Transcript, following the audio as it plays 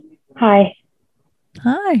Hi.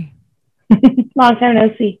 Hi. Long time no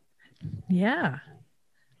see. Yeah.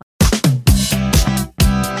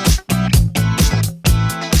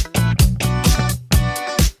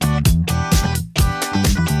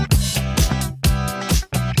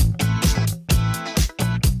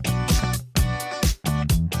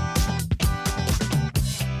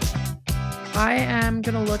 I am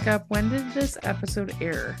going to look up when did this episode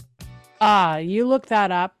air? You look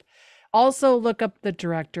that up. Also, look up the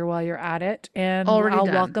director while you're at it, and Already I'll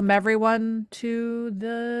done. welcome everyone to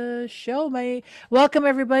the show. Welcome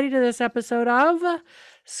everybody to this episode of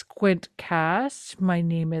Squintcast. My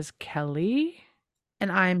name is Kelly,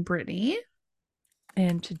 And I'm Brittany.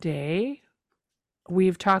 and today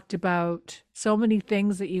we've talked about so many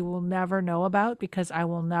things that you will never know about because I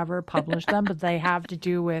will never publish them, but they have to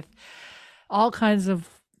do with all kinds of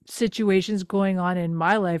situations going on in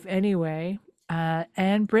my life anyway.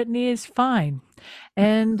 And Brittany is fine.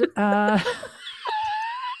 And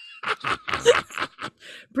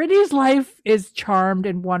Brittany's life is charmed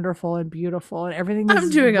and wonderful and beautiful, and everything I'm is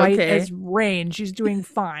doing white okay. as rain. She's doing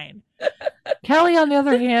fine. Kelly, on the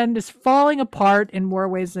other hand, is falling apart in more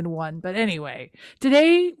ways than one. But anyway,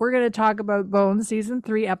 today we're going to talk about Bones Season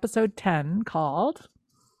 3, Episode 10, called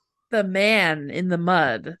The Man in the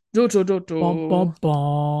Mud. Do, do, do, Bum Bum do.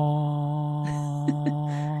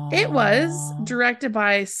 It was Bum. directed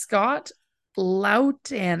by Scott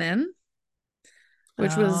Lautanen,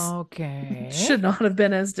 which was Okay. should not have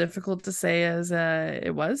been as difficult to say as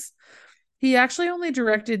it was. He actually only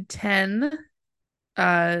directed 10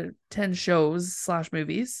 shows slash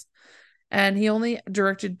movies. And he only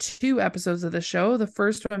directed 2 episodes of the show, the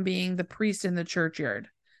first one being The Priest in the Churchyard.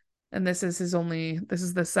 And this is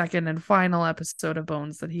the second and final episode of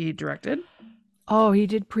Bones that he directed, Oh, he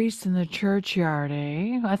did Priest in the Churchyard,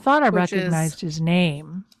 eh? I thought I which is recognized his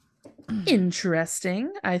name.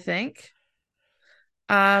 interesting, I think.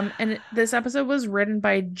 And this episode was written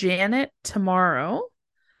by Janet Tomorrow,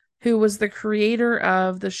 who was the creator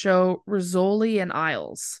of the show Rizzoli and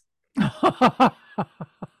Isles.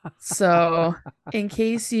 So, in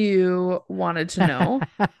case you wanted to know,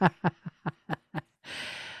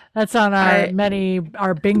 That's on I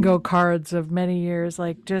our bingo cards of many years.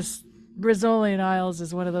 Like just Rizzoli and Isles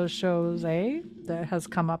is one of those shows, eh? That has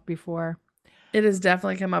come up before. it has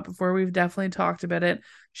definitely come up before. We've definitely talked about it.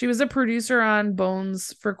 She was a producer on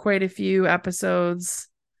Bones for quite a few episodes.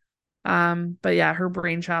 But yeah, her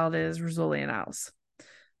brainchild is Rizzoli and Isles.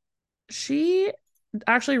 She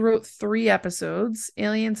actually wrote 3 episodes: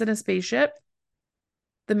 Aliens in a Spaceship,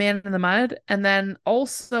 The Man in the Mud, and then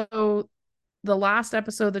also the last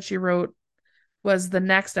episode that she wrote was the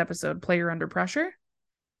next episode, Player Under Pressure,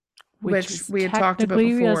 Which which was we had talked about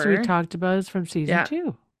technically, as we before. talked about, is from season Yeah,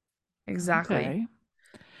 2. exactly. Okay.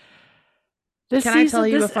 This Can I tell season,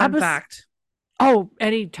 you a this fun episode. fact? Oh,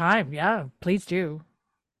 anytime. Yeah, please do.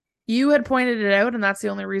 You had pointed it out, and that's the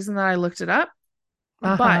only reason that I looked it up.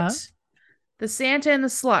 Uh huh. But the Santa and the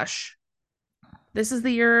Slush, this is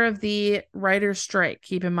the year of the writer's strike,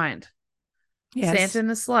 keep in mind. Santa Yes. and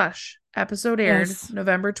the Slush episode aired Yes.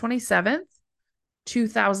 November 27th,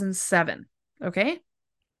 2007. Okay?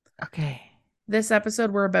 Okay. This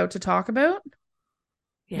episode we're about to talk about,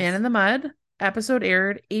 Man in Yes. the Mud, episode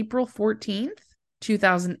aired April 14th,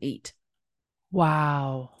 2008.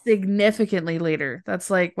 Wow. Significantly later. That's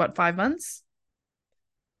like, what, 5 months?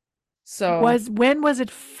 So, When was it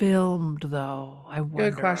filmed though? I good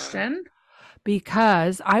wonder. question.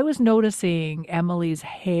 Because I was noticing Emily's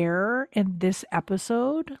hair in this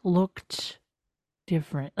episode looked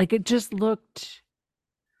different. Like it just looked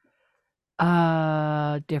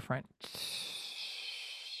different.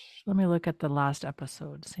 Let me look at the last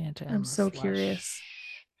episode, Santa I'm and the so curious.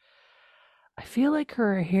 Slush. I feel like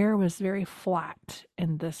her hair was very flat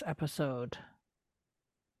in this episode.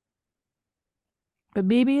 But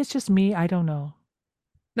maybe it's just me, I don't know.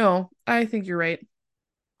 No, I think you're right.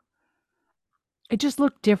 It just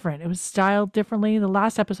looked different. It was styled differently. The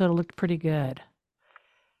last episode it looked pretty good.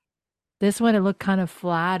 This one, it looked kind of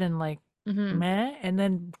flat and like Mm-hmm. meh. And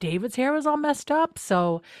then David's hair was all messed up.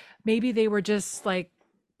 So maybe they were just like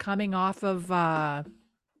coming off of Off the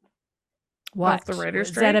what? writer's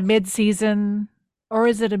Is that a strike? mid season or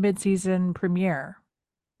is it a mid season premiere?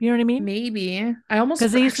 You know what I mean? Maybe.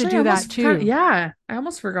 Because they used to do that too. I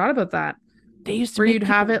almost forgot about that. They used to Where make you'd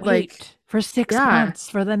have people it like, wait for six yeah, months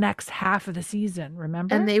for the next half of the season. and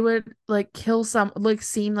Remember? they would like kill some, like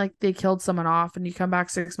seem like they killed someone off, and you come back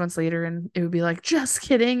 6 months later, and it would be like, just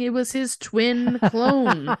kidding, it was his twin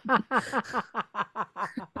clone.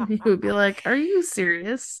 You would be like, are you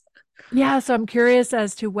serious? Yeah, so I'm curious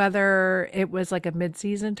as to whether it was like a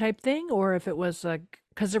mid-season type thing or if it was like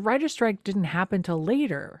because the writer's strike didn't happen till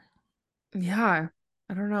later. Yeah,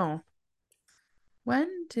 I don't know.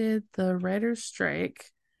 When did the writer's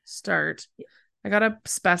strike start? I gotta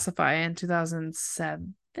specify in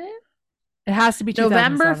 2007. It has to be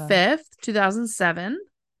November 2007. 5th, 2007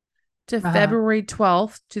 to Uh-huh. February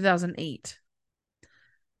 12th, 2008.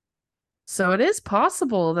 So it is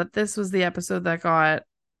possible that this was the episode that got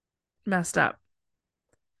messed up.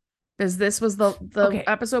 Because this was the Okay,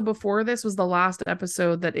 episode before this was the last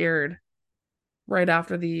episode that aired right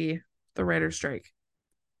after the writer's strike.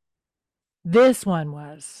 this one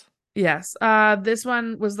was. Yes. This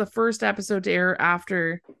one was the first episode to air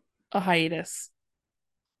after a hiatus.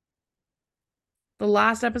 The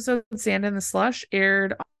last episode, Sand in the Slush,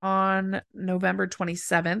 aired on November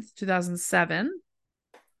 27th, 2007.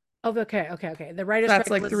 Oh, okay. The writer's That's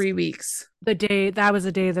strike like was 3 weeks. the day, that was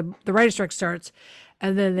the day the writer's strike starts,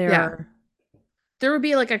 and then Yeah. there There would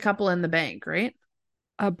be like a couple in the bank, right?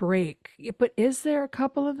 a break. Yeah, but is there a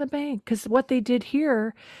couple in the bank? Because what they did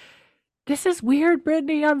here, this is weird,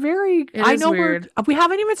 Brittany. It I is know weird. we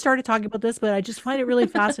haven't even started talking about this, but I just find it really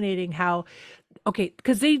fascinating how, okay,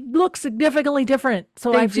 because they look significantly different.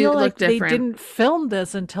 So They I do feel look like they different. didn't film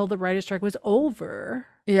this until the writer's strike was over.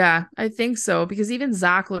 Yeah, I think so. Because even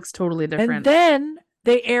Zach looks totally And different. then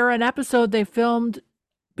they air an episode they filmed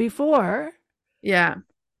before. Yeah.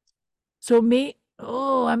 So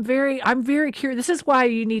I'm very curious. This is why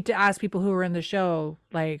you need to ask people who are in the show,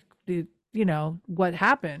 like what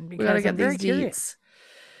happened, We gotta because I'm get very these curious. deets.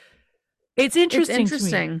 It's It's interesting to me.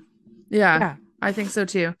 interesting. Yeah, Yeah. I think so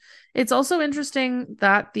too. It's also interesting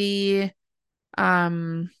that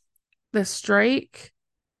um the strike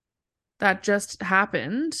that just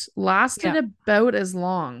happened lasted Yeah. about as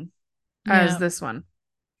long as Yeah. this one.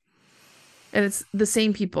 And it's the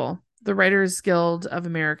same people, the Writers Guild of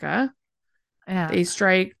America. Yeah. They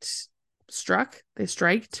striked.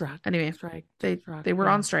 Anyway, Strike. they were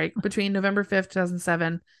on strike between November 5th,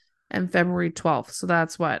 2007 and February 12th. So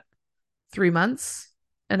that's what, 3 months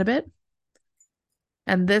and a bit.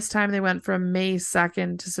 And this time they went from May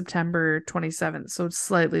 2nd to September 27th. So it's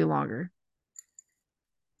slightly longer.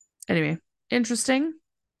 Anyway, interesting.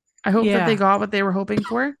 I hope that they Yeah. got what they were hoping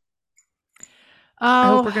for. I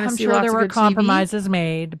hope Oh, we're going to I'm see sure lots there of were good TV. compromises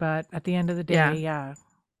made, but at the end of the Yeah. day, yeah.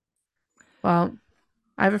 Well,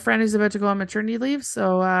 I have a friend who's about to go on maternity leave.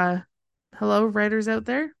 So, hello, writers out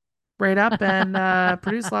there. Write up and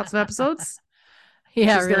produce lots of episodes.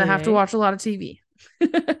 Yeah, She's going to really, have to eh? watch a lot of TV.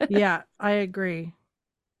 Yeah, I agree.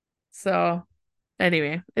 So,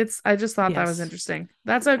 anyway, I just thought that was Yes. interesting.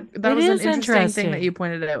 That was an is interesting thing that interesting. you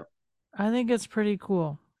pointed out. I think it's pretty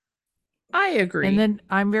cool. I agree. And then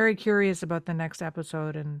I'm very curious about the next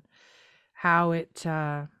episode and how it,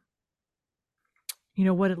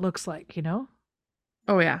 what it looks like,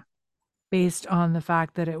 Oh, yeah. based on the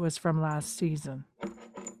fact that it was from last season.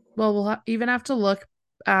 Well, we'll even have to look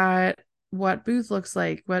at what Booth looks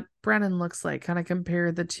like, what Brennan looks like, kind of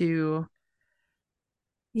compare the two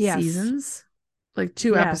seasons, like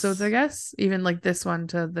two episodes, I guess, even like this one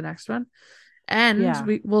to the next one.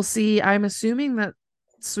 And we'll see. I'm assuming that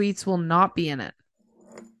Sweets will not be in it.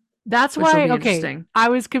 That's which will why, be okay, interesting. I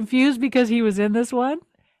was confused because he was in this one.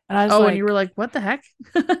 And I was and you were like, what the heck?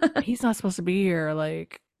 he's not supposed to be here.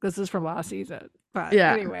 Like, this is from last season. But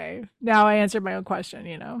Yeah. anyway, now I answered my own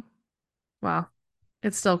question, Wow.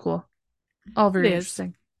 It's still cool. All very It is.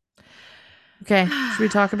 interesting. Okay. Should we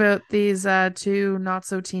talk about these two not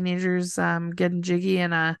so teenagers getting jiggy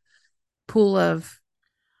in a pool of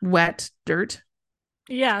wet dirt?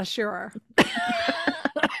 Yeah, sure.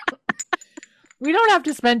 We don't have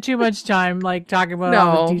to spend too much time like talking about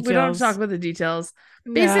all the details. We don't have to talk about the details.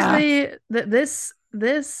 Basically, this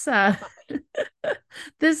this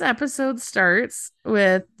episode starts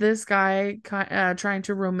with this guy trying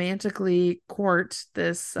to romantically court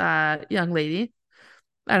this young lady.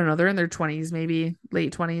 I don't know, they're in their 20s, maybe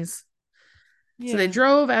late 20s. So they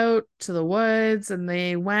drove out to the woods and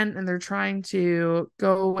they went and they're trying to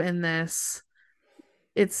go in this.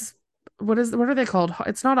 What are they called?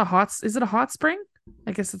 It's not is it a hot spring?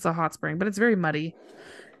 I guess it's a hot spring, but it's very muddy.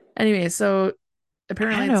 Anyway, so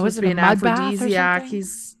apparently it's supposed to be an aphrodisiac.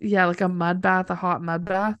 Like a mud bath, a hot mud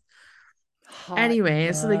bath. So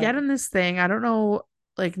they get in this thing. I don't know,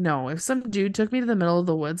 like, no, if some dude took me to the middle of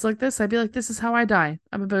the woods like this, I'd be like, this is how I die.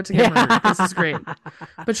 I'm about to get murdered. This is great.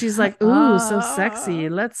 But she's like, ooh, so sexy.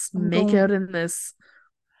 Let's make out in this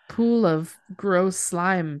pool of gross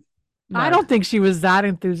slime. Mud. I don't think she was that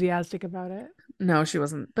enthusiastic about it. No, she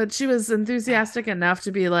wasn't. But she was enthusiastic enough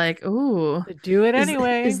to be like, ooh. To do it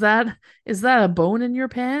anyway. Is that a bone in your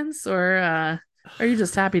pants? Or are you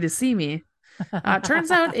just happy to see me?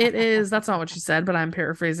 Turns out that's not what she said, but I'm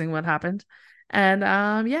paraphrasing what happened. And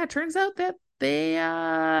yeah, it turns out that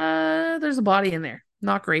there's a body in there.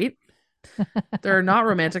 Not great. There are not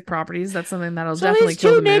romantic properties. That's something that'll So definitely these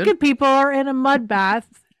kill the two mood. naked people are in a mud bath.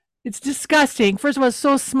 It's disgusting. First of all, it's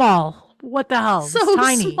so small. What the hell? It's So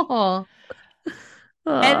tiny. small.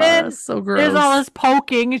 And then So there's all gross. this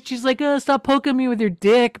poking, and she's like, "Oh, stop poking me with your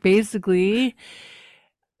dick," basically.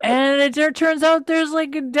 And it turns out there's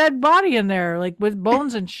like a dead body in there, like with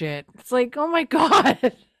bones and shit. It's like, oh my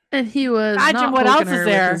god! And he was Imagine not what poking else is her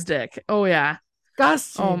with his there. dick. Oh yeah. Oh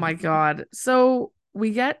Disgusting. my God. So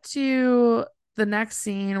we get to the next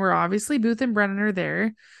scene where obviously Booth and Brennan are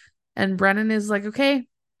there. And Brennan is like, okay,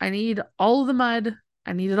 I need all of the mud.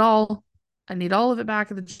 I need it all. I need all of it back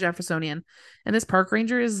at the Jeffersonian. And this park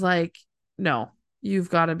ranger is like, no, you've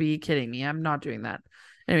got to be kidding me. I'm not doing that.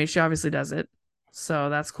 Anyway, she obviously does it. So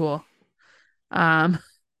that's cool. Um,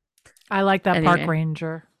 I like that park anyway,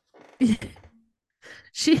 ranger.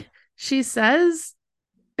 she says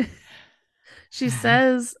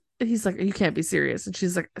he's like, you can't be serious. And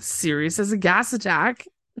she's like, serious as a gas attack.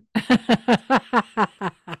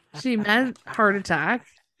 She meant heart attack,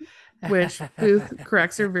 which Booth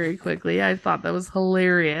corrects her very quickly. I thought that was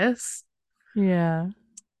hilarious. Yeah.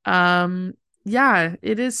 Yeah,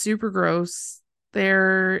 it is super gross.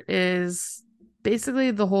 There is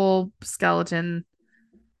basically the whole skeleton,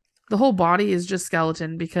 the whole body is just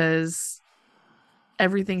skeleton because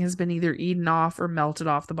everything has been either eaten off or melted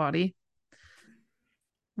off the body.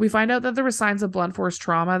 We find out that there were signs of blunt force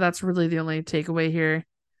trauma. That's really the only takeaway here.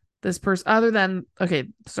 This person, other than, okay,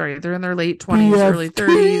 sorry, they're in their late 20s, early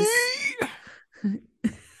 30s.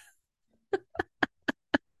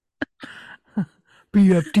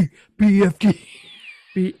 BFT, BFT.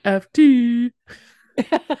 BFT.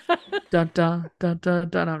 Dun dun dun dun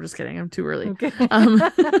dun. I'm just kidding. I'm too early. Okay.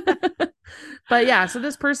 But yeah, so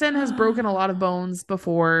this person has broken a lot of bones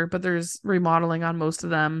before, but there's remodeling on most of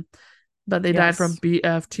them. But they died from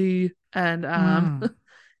BFT, and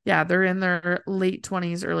yeah, they're in their late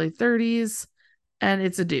 20s, early 30s, and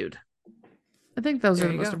it's a dude. I think those are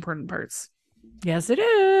the most important parts. Yes, it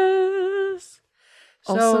is.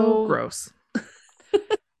 Also gross.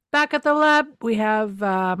 Back at the lab, we have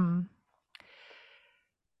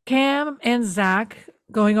Cam and Zach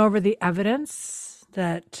going over the evidence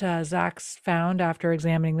that Zach's found after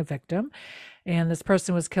examining the victim. And this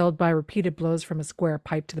person was killed by repeated blows from a square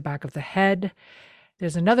pipe to the back of the head.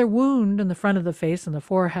 There's another wound in the front of the face and the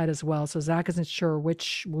forehead as well. So Zach isn't sure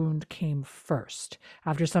which wound came first.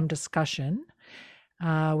 After some discussion,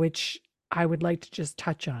 which I would like to just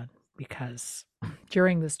touch on, because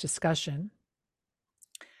during this discussion,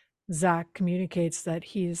 Zach communicates that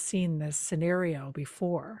he has seen this scenario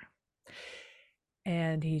before.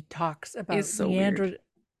 And he talks about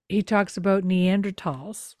he talks about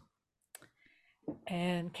Neanderthals.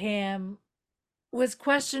 And Cam was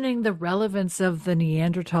questioning the relevance of the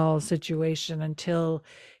Neanderthal situation until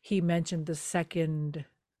he mentioned the second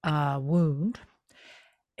wound.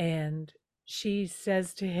 And she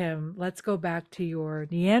says to him, let's go back to your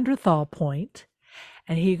Neanderthal point.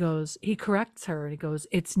 And he corrects her and he goes,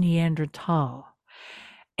 it's Neanderthal.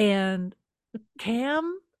 And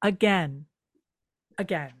Cam, again,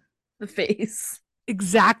 the face.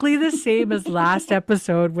 Exactly the same as last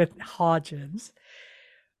episode with Hodgins.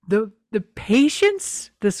 The patience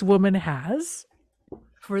this woman has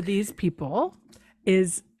for these people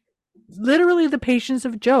is literally the patience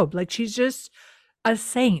of Job. Like, she's just a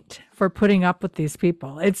saint for putting up with these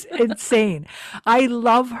people. It's insane. I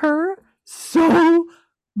love her so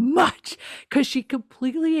much because she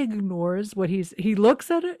completely ignores what he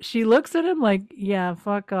looks at it. She looks at him like, yeah,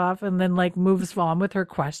 fuck off, and then like moves on with her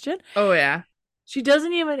question. Oh yeah. She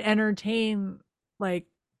doesn't even entertain like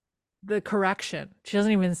the correction. She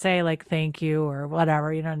doesn't even say like thank you or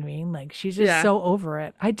whatever, you know what I mean? Like, she's just so over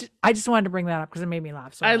it. I just wanted to bring that up because it made me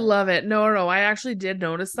laugh so I hard. love it. No, I actually did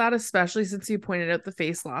notice that, especially since you pointed out the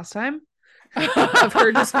face last time of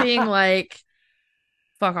her just being like,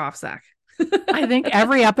 fuck off, Zach. I think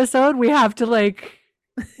every episode we have to like,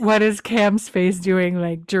 what is Cam's face doing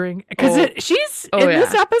like during, because she's in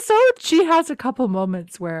this episode, she has a couple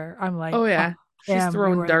moments where I'm like, oh yeah, she's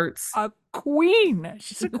throwing darts. A queen.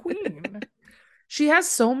 She's a queen. She has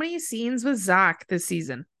so many scenes with Zach this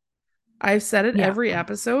season. I've said it every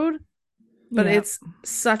episode, but it's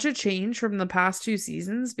such a change from the past 2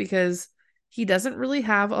 seasons because he doesn't really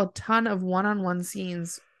have a ton of one-on-one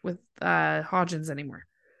scenes with Hodgins anymore.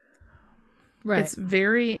 Right. It's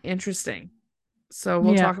very interesting. So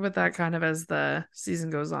we'll talk about that kind of as the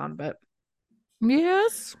season goes on, but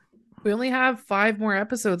yes, we only have 5 more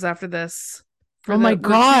episodes after this For Oh my we're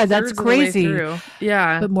God, that's 2/3 of the way crazy. through.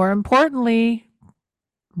 Yeah. But more importantly,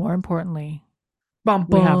 Bum,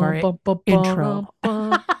 we have our bum, bum, bum, bum, intro.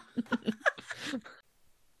 bum.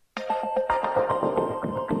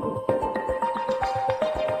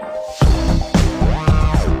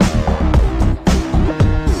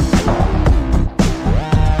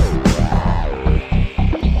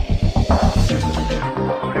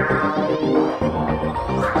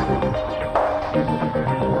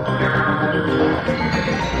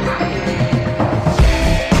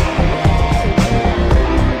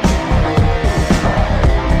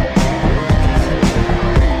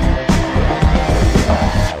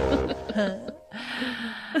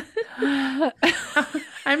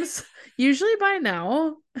 Usually by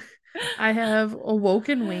now I have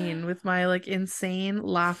awoken Wayne with my like insane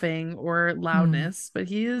laughing or loudness, but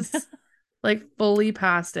he is like fully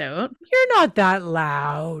passed out. You're not that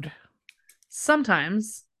loud.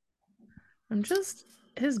 Sometimes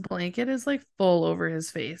his blanket is like full over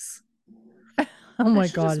his face. Oh I my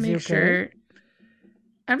should God, just is he make okay? sure.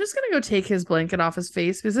 I'm just gonna go take his blanket off his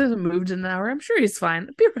face because it hasn't moved in an hour. I'm sure he's fine.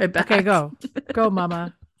 I'll be right back. Okay, go. Go,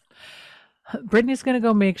 mama. Brittany's going to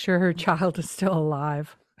go make sure her child is still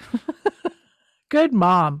alive. Good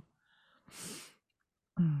mom.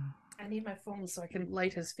 I need my phone so I can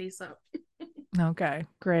light his face up. Okay,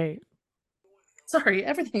 great. Sorry,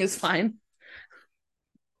 everything is fine.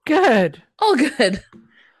 Good. All good.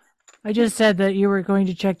 I just said that you were going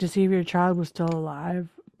to check to see if your child was still alive.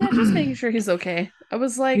 Yeah, just making sure he's okay. I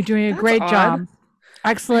was like, You're doing a that's great odd. job.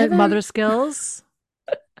 Excellent haven't- mother skills.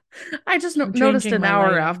 I just I'm noticed changing an my hour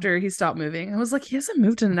lighting. after he stopped moving. I was like, he hasn't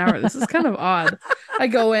moved in an hour. This is kind of odd. I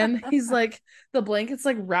go in, he's like, the blanket's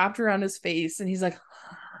like wrapped around his face, and he's like,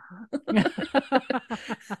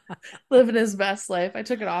 living his best life. I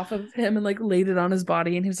took it off of him and like laid it on his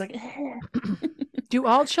body, and he was like, Do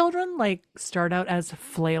all children like start out as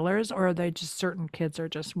flailers, or are they just certain kids are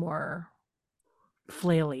just more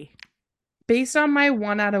flaily? based on my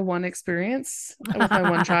 1 out of 1 experience with my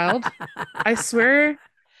one child, I swear,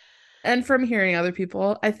 and from hearing other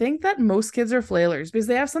people, I think that most kids are flailers because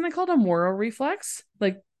they have something called a moral reflex,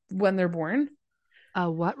 like when they're born.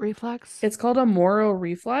 A what reflex? It's called a moral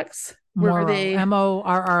reflex, where Moro. they MORROW?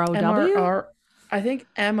 MRR, I think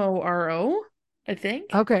MORO, I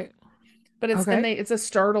think. Okay. But it's Okay. it's a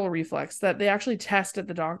startle reflex that they actually test at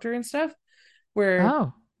the doctor and stuff, where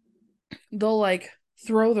Oh. they'll like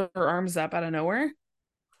throw their arms up out of nowhere.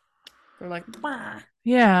 They're like, bah.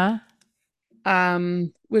 Yeah.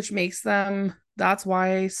 Which makes them, that's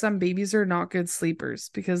why some babies are not good sleepers,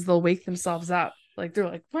 because they'll wake themselves up. Like they're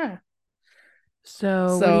like, bah.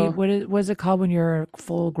 So So what is it called when you're a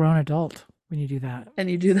full grown adult when you do that? and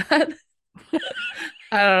you do that.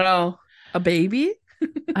 I don't know. A baby?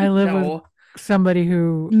 I live with No. somebody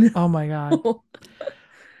who, No. oh my God.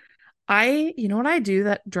 You know what I do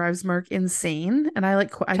that drives Mark insane? And I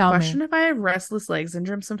like, I Tell question me. if I have restless leg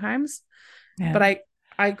syndrome sometimes, Yeah. but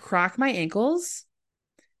I crack my ankles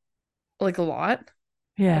like a lot,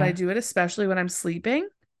 but I Yeah. do it especially when I'm sleeping,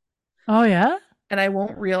 Oh yeah? and I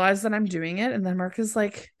won't realize that I'm doing it. And then Mark is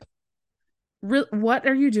like, what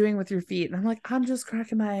are you doing with your feet? And I'm like, I'm just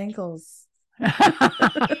cracking my ankles.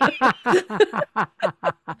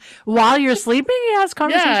 While you're sleeping, he has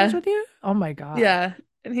conversations Yeah. with you? Oh my God. Yeah.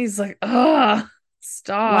 And he's like, ugh,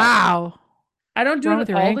 stop. Wow. I don't What's do wrong it with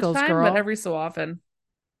your all ankles, the time, girl? but every so often.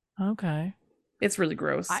 Okay. It's really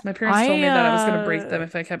gross. I, My parents told me that I was going to break them I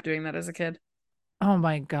if I kept doing that as a kid. oh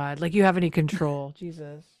my God. Like you have any control.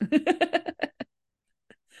 Jesus.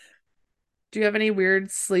 Do you have any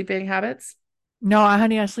weird sleeping habits? No,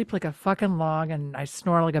 honey, I sleep like a fucking log and I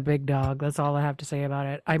snore like a big dog. That's all I have to say about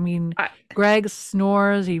it. I mean, I, Greg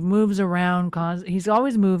snores, he moves around, he's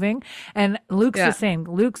always moving. And Luke's the yeah. same.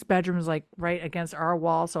 Luke's bedroom is like right against our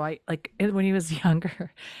wall. So when he was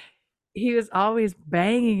younger, he was always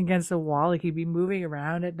banging against the wall. Like he'd be moving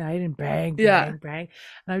around at night and bang, Yeah. bang, bang.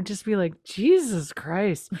 And I'd just be like, Jesus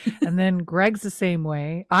Christ. And then Greg's the same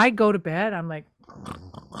way. I go to bed, I'm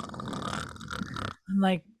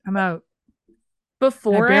I'm out.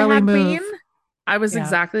 Before I barely had move. Wayne, I was Yeah.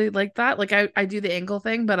 exactly like that. Like I do the ankle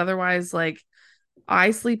thing, but otherwise, like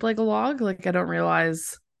I sleep like a log. Like I don't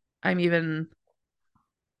realize I'm even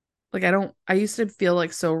like I used to feel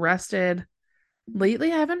like so rested.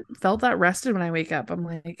 Lately, I haven't felt that rested when I wake up. I'm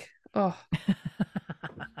like, oh,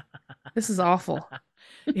 this is awful.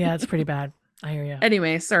 Yeah, it's pretty bad. I hear you.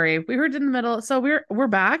 Anyway, sorry. We were in the middle. So we're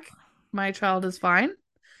back. My child is fine.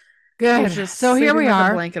 Good. He's just So here sleeping we with a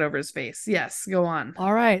are. blanket over his face. Yes, go on.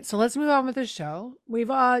 All right. So let's move on with the show. We've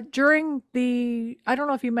during the I don't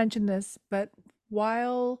know if you mentioned this, but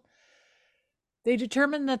while They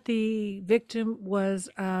determined that the victim was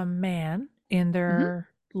a man in Hmm. their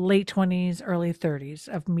late 20s, early 30s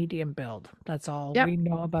of medium build. That's all Yep. we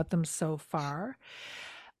know about them so far.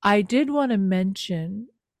 I did want to mention,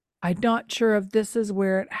 I'm not sure if this is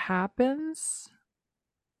where it happens.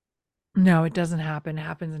 No, it doesn't happen. It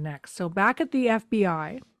happens next. So back at the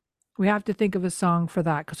FBI, we have to think of a song for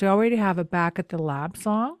that because we already have a back at the lab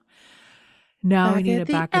song. Now we Back need at a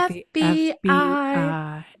the back at the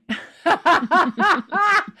FBI. FBI.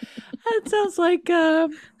 That sounds like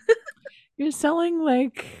you're selling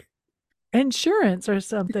like insurance or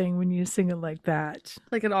something when you sing it like that.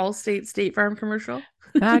 Like an Allstate State Farm commercial.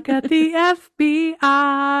 Back at the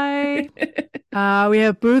FBI. We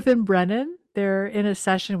have Booth and Brennan. They're in a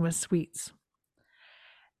session with Sweets.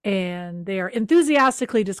 And they are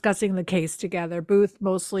enthusiastically discussing the case together. Booth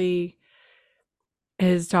mostly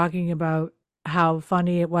is talking about how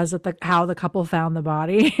funny it was at how the couple found the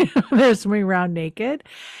body. They're swimming around naked.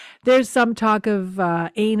 There's some talk of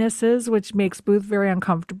anuses, which makes Booth very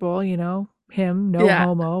uncomfortable. You know, him, no Yeah.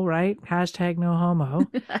 homo, right? Hashtag no homo.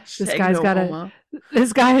 This Hashtag guy's no got to. homo.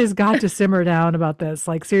 This guy has got to simmer down about this.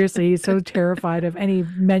 Like, seriously, he's so terrified of any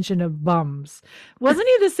mention of bums. Wasn't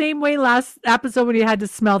he the same way last episode when he had to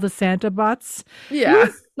smell the Santa butts? He Yeah.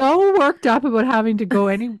 was so worked up about having to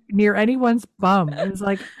go near anyone's bum. It was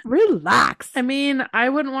like, relax. I mean, I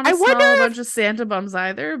wouldn't want I to smell wonder a if, bunch of Santa bums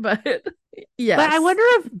either, but yes. but I wonder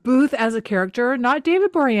if Booth as a character, not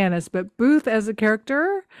David Boreanaz, but Booth as a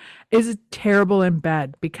character is terrible in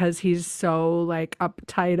bed because he's so like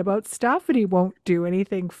uptight about stuff and he won't do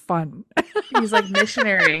anything fun. He's like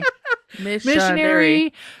missionary.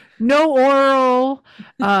 Missionary, no oral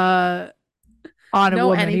on a No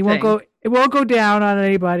woman. He won't anything. go. It won't go down on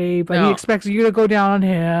anybody, but he No. expects you to go down on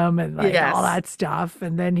him and like Yes. all that stuff.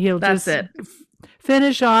 And then he'll That's just it.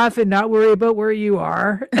 finish off and not worry about where you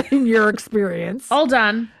are in your experience. All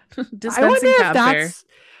done. I wonder Dispensing if cab fare. that's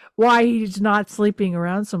why he's not sleeping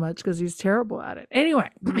around so much because he's terrible at it. Anyway,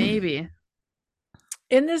 Maybe.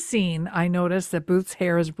 in this scene, I noticed that Booth's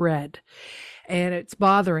hair is red and it's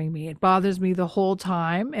bothering me. It bothers me the whole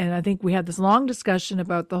time. And I think we had this long discussion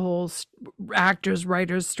about the whole actors,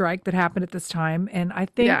 writers strike that happened at this time. And I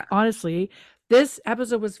think, Yeah. honestly, this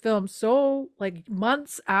episode was filmed so like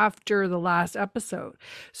months after the last episode.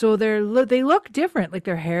 So they look different, like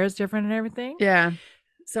their hair is different and everything. Yeah.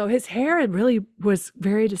 So his hair really was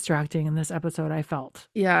very distracting in this episode, I felt.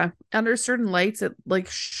 Yeah. Under certain lights, it like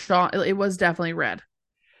shot. It was definitely red.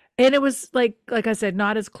 And it was like I said,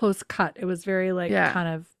 not as close cut. It was very like Yeah. kind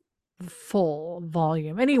of full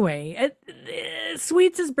volume. Anyway,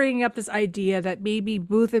 Sweets is bringing up this idea that maybe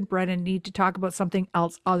Booth and Brennan need to talk about something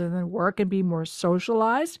else other than work and be more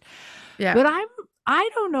socialized. Yeah. But I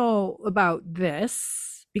don't know about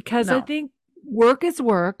this because I No. think work is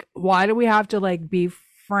work. Why do we have to like be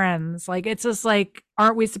friends? Like it's just like,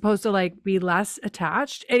 aren't we supposed to like be less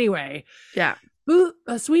attached? Anyway, Yeah.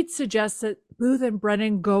 Sweets suggests that Booth and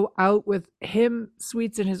Brennan go out with him,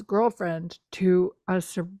 Sweets, and his girlfriend to a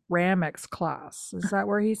ceramics class. Is that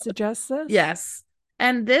where he suggests this? Yes.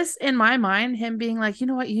 And this, in my mind, him being like, you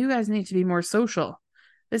know what, you guys need to be more social.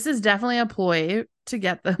 This is definitely a ploy to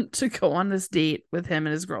get them to go on this date with him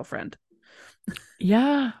and his girlfriend.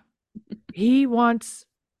 Yeah. He wants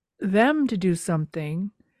them to do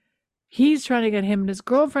something. He's trying to get him and his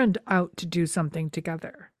girlfriend out to do something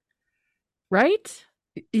together. Right?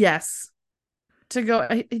 Yes. To go,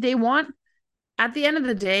 they want, at the end of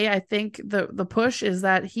the day, I think the push is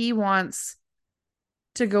that he wants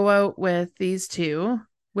to go out with these two,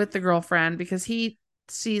 with the girlfriend, because he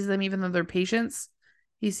sees them, even though they're patients,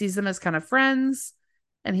 he sees them as kind of friends,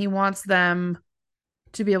 and he wants them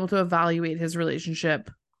to be able to evaluate his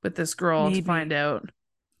relationship with this girl to find out.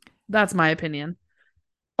 That's my opinion.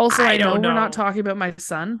 Also, I know we're not talking about my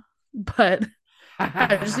son, but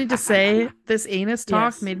I just need to say this anus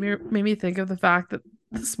talk made me think of the fact that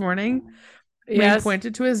this morning Wayne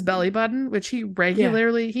pointed to his belly button, which he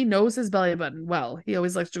regularly he knows his belly button well. He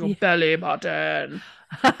always likes to go belly button.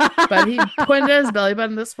 But he pointed at his belly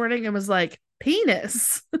button this morning and was like,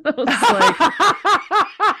 penis. I was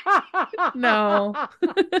like, no.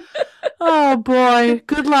 Oh boy.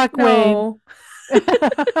 Good luck, no. Wayne.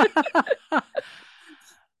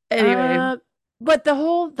 Anyway. But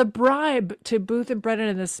the bribe to Booth and Brennan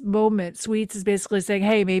in this moment, Sweets is basically saying,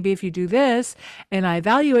 hey, maybe if you do this and I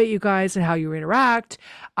evaluate you guys and how you interact,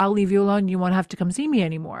 I'll leave you alone. You won't have to come see me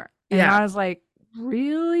anymore. And I was like,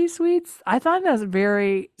 really, Sweets? I thought that was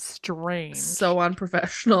very strange. So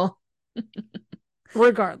unprofessional.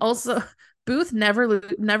 Regardless. Also, Booth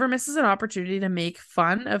never misses an opportunity to make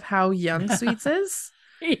fun of how young Sweets is.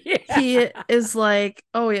 He is like,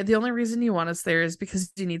 oh yeah, the only reason you want us there is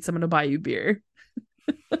because you need someone to buy you beer.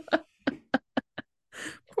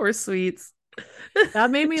 Poor Sweets.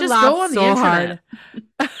 That made me Just laugh go on the so internet.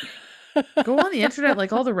 hard. Go on the internet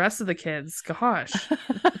like all the rest of the kids. Gosh.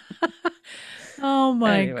 Oh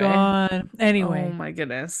my Anyway. God. Oh Anyway, my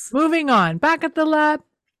goodness. moving on. Back at the lab.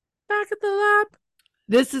 Back at the lab.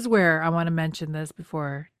 This is where I want to mention this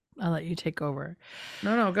before I let you take over.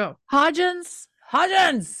 No, go. Hodgins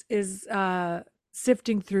is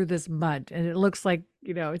sifting through this mud, and it looks like,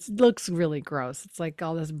 it looks really gross. It's like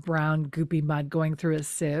all this brown goopy mud going through a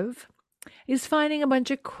sieve. He's finding a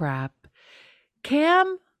bunch of crap.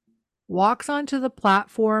 Cam walks onto the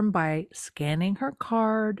platform by scanning her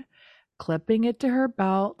card, clipping it to her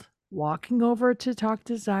belt, walking over to talk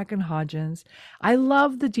to Zach and Hodgins. I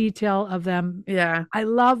love the detail of them. Yeah. I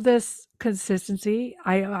love this consistency.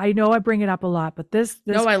 I know I bring it up a lot, but this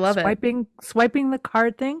No, I love it. swiping the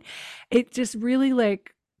card thing, it just really,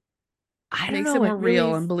 like, I don't Makes know, it it more really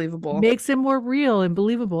real and believable. makes it more real and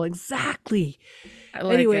believable. Exactly. I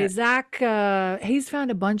like Anyway, it. Zach, he's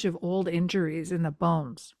found a bunch of old injuries in the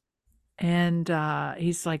bones. And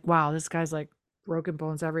he's like, wow, this guy's like broken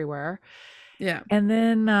bones everywhere. Yeah. And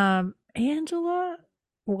then Angela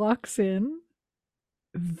walks in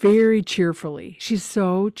very cheerfully. She's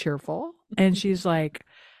so cheerful. And she's like,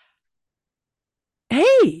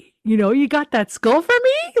 hey, you got that skull for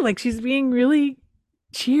me? Like, she's being really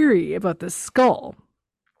cheery about the skull.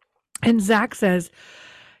 And Zach says,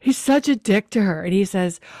 he's such a dick to her. And he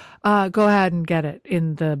says, go ahead and get it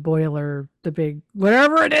in the boiler, the big,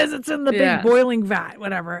 whatever it is, it's in the big boiling vat,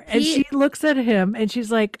 whatever. And she looks at him and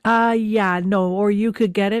she's like, yeah, no, or you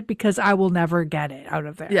could get it because I will never get it out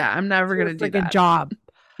of there. Yeah, I'm never going to do that. Job.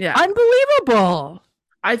 Yeah. Unbelievable.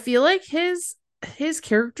 I feel like his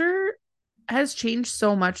character has changed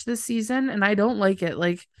so much this season, and I don't like it.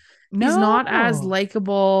 Like, he's not as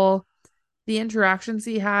likable. The interactions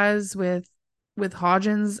he has with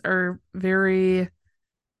Hodgins are very,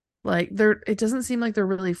 like, it doesn't seem like they're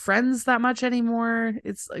really friends that much anymore.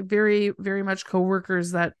 It's like very, very much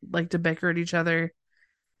coworkers that like to bicker at each other.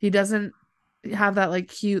 He doesn't have that like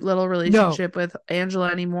cute little relationship with Angela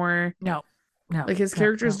anymore. No. Like, his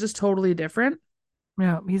character is just totally different.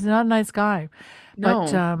 No, he's not a nice guy. No.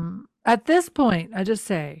 But at this point, I just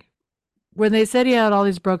say, when they said he had all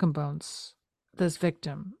these broken bones, this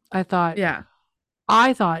victim, I thought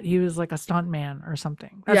he was like a stunt man or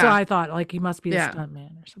something. That's what I thought. Like, he must be a stunt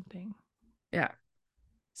man or something. Yeah.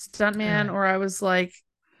 Stunt man, or I was like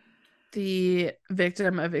the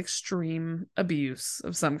victim of extreme abuse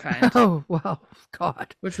of some kind. Oh, well,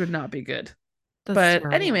 God. Which would not be good. That's but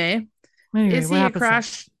terrible. Anyway, is he a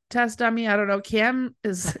crash test dummy? I don't know. Cam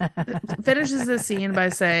finishes this scene by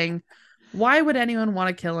saying, why would anyone want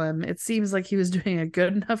to kill him? It seems like he was doing a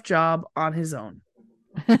good enough job on his own.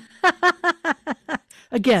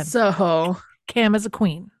 Again, so Cam is a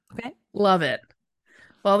queen. Okay, love it.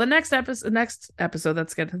 Well, the next episode,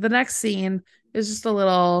 that's good. The next scene is just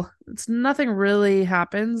it's nothing really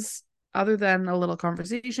happens other than a little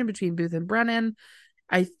conversation between Booth and Brennan,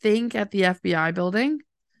 I think at the FBI building,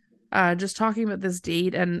 just talking about this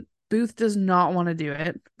date, and Booth does not want to do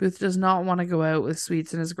it. Booth does not want to go out with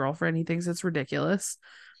Sweets and his girlfriend. He thinks it's ridiculous.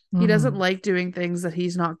 He doesn't like doing things that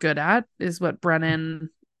he's not good at, is what Brennan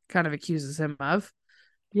kind of accuses him of.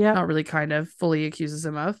 Yeah. Not really kind of, fully accuses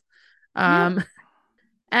him of.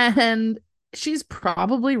 And she's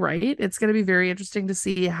probably right. It's going to be very interesting to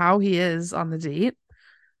see how he is on the date.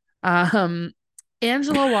 Angela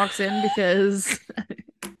walks in because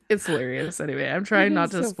it's hilarious. Anyway, I'm trying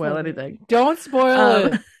not to spoil anything. Don't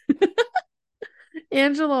spoil it.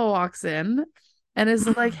 Angela walks in and is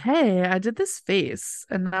like, hey, I did this face,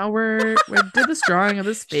 and now we did this drawing of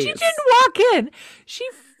this face. She didn't walk in. She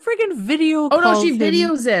friggin' video calls. Oh no, she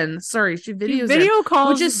videos in. Sorry, she video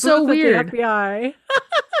calls, which is so weird. The FBI.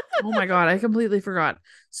 Oh my God, I completely forgot.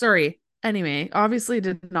 Sorry. Anyway, obviously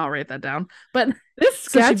did not write that down. But this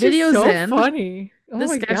sketch is so funny. Oh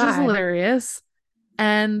this sketch is hilarious.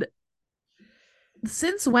 And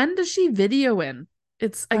since when does she video in?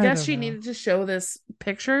 I guess she needed to show this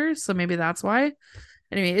picture, so maybe that's why.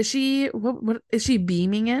 Anyway, is she what is she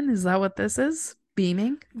beaming in? Is that what this is?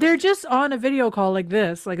 Beaming? They're just on a video call like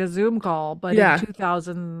this, like a Zoom call, but in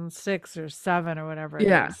 2006 or 7 or whatever it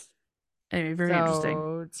is. Anyway, very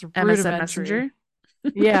interesting. It's MSN Messenger.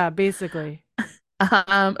 Yeah, basically.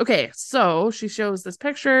 Okay, so she shows this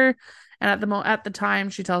picture, and at the time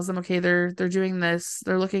she tells them, okay, they're doing this.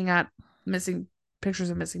 They're looking at missing pictures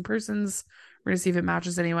of missing persons. We're gonna see if it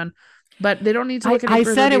matches anyone, but they don't need to look any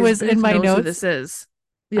further. I said it was in my notes. Who this is.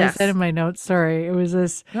 I said Yes. in my notes, sorry, it was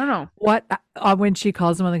this No, no. what when she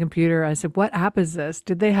calls him on the computer, I said, "What app is this?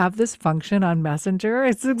 Did they have this function on Messenger?"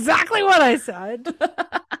 It's exactly what I said.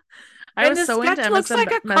 I And was the so into sketch looks MSN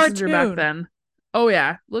like a Messenger back cartoon. then. Oh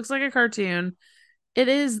yeah, looks like a cartoon. It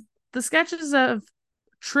is the sketches of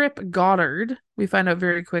Trip Goddard. We find out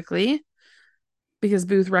very quickly because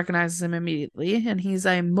Booth recognizes him immediately, and he's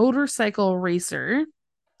a motorcycle racer.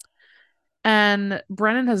 And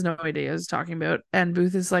Brennan has no idea what he's talking about. And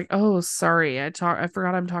Booth is like, "Oh, sorry, I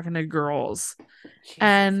forgot I'm talking to girls." Jesus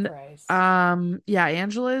And Christ. yeah,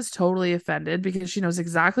 Angela is totally offended because she knows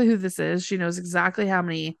exactly who this is. She knows exactly how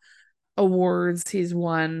many awards he's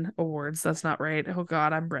won. Awards, that's not right. Oh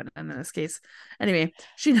god, I'm Brennan in this case. Anyway,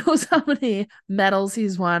 she knows how many medals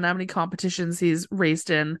he's won, how many competitions he's raced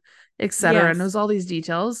in, etc. Yes. Knows all these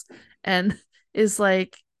details and is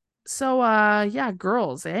like, so yeah,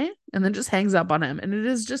 girls, eh? And then just hangs up on him. And it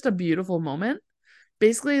is just a beautiful moment.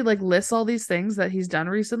 Basically, like lists all these things that he's done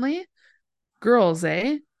recently. Girls,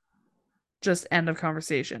 eh? Just end of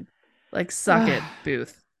conversation. Like, suck it,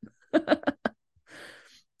 Booth.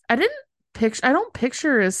 I don't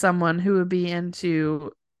picture as someone who would be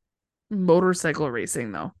into motorcycle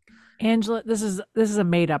racing though. Angela, this is a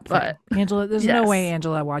made up thing. But Angela, there's no way yes.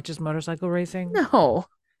 Angela watches motorcycle racing No.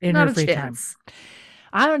 in her Not a free time. chance.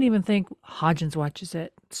 I don't even think Hodgins watches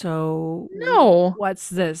it. So No. what's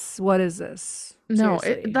this? What is this? No,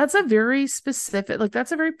 Seriously. that's a very specific, like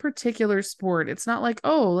that's a very particular sport. It's not like,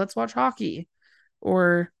 "Oh, let's watch hockey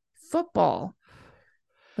or football."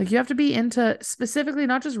 Like you have to be into specifically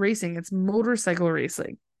not just racing, it's motorcycle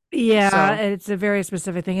racing. Yeah, So, it's a very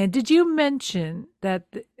specific thing. And did you mention that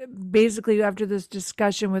basically after this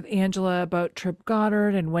discussion with Angela about Trip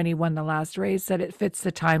Goddard and when he won the last race, that it fits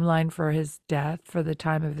the timeline for his death, for the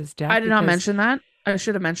time of his death? I did not Because mention that. I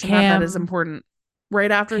should have mentioned that. That is Cam important.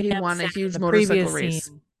 Right after he Cam won a said in huge the motorcycle previous race.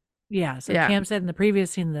 scene, yeah, so Yeah. Cam said in the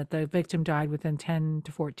previous scene that the victim died within 10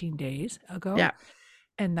 to 14 days ago. Yeah.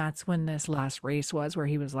 And that's when this last race was where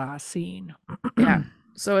he was last seen. Yeah.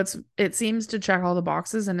 So it seems to check all the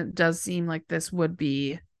boxes and it does seem like this would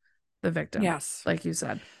be the victim, Yes. like you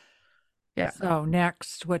said. Yeah. So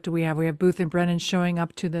next, what do we have? We have Booth and Brennan showing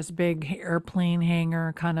up to this big airplane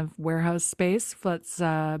hangar kind of warehouse space that's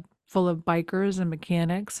full of bikers and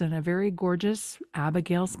mechanics and a very gorgeous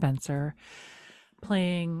Abigail Spencer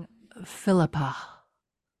playing Philippa.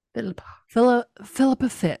 Philippa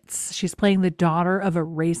Fitz. She's playing the daughter of a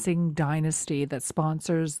racing dynasty that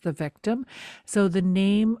sponsors the victim. So the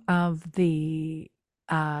name of the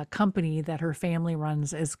company that her family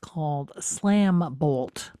runs is called Slam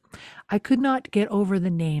Bolt. I could not get over the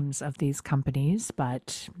names of these companies,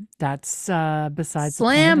 but that's besides the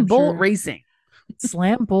point. Slam Bolt Racing.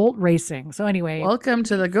 Slam Bolt Racing. So anyway, welcome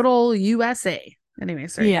to the good old USA. Anyway,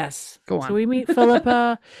 sorry. Yes. Go on. So we meet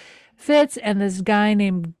Philippa Fitz and this guy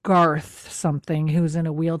named Garth something who's in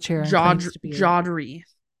a wheelchair and claims to be Jodry.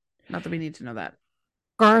 Not that we need to know that.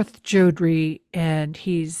 Garth Jodry, and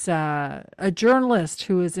he's a journalist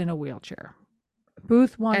who is in a wheelchair.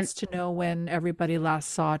 Booth wants to know when everybody last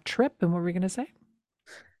saw Trip, and what were we going to say?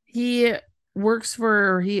 He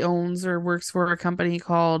owns or works for a company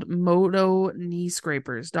called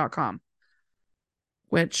MotoKneeScrapers.com,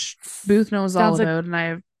 which Booth knows all about, and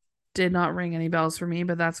I did not ring any bells for me,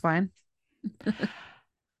 but that's fine.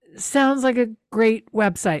 Sounds like a great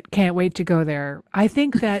website. Can't wait to go there. I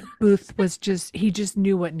think that Booth he just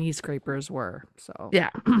knew what knee scrapers were. So yeah.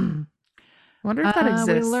 Wonder if that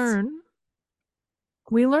exists.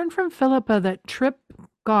 We learn from Philippa that Trip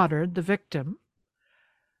Goddard, the victim,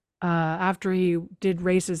 after he did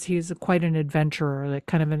races, he's quite an adventurer, like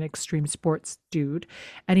kind of an extreme sports dude,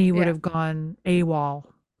 and he would have gone AWOL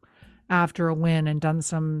after a win and done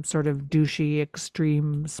some sort of douchey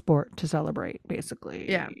extreme sport to celebrate,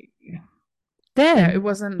 basically. Yeah. Then it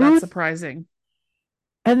wasn't that surprising.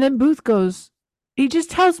 And then Booth goes, he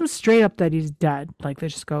just tells him straight up that he's dead. Like they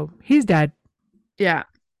just go, he's dead. Yeah.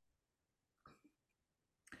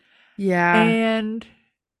 Yeah. And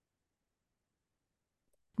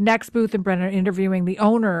next, Booth and Brennan are interviewing the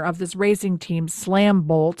owner of this racing team, Slam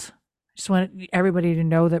Bolt. Just want everybody to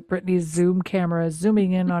know that Brittany's Zoom camera is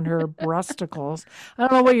zooming in on her breasticles. I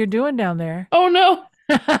don't know what you're doing down there. Oh, no.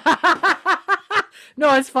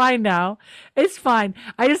 No, it's fine now. It's fine.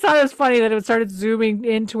 I just thought it was funny that it started zooming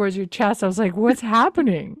in towards your chest. I was like, what's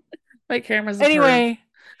happening? My camera's Anyway,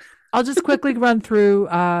 I'll just quickly run through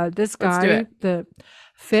this guy. Let's do it. The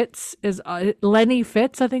Fitz is Lenny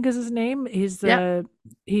Fitz, I think is his name. He's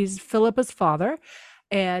Philippa's father,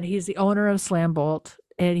 and he's the owner of Slam Bolt.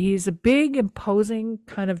 And he's a big, imposing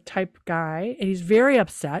kind of type guy. And he's very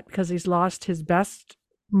upset because he's lost his best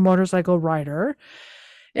motorcycle rider.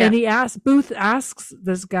 And Booth asks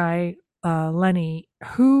this guy, Lenny,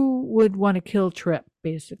 who would want to kill Trip,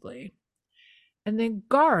 basically. And then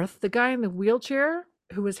Garth, the guy in the wheelchair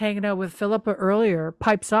who was hanging out with Philippa earlier,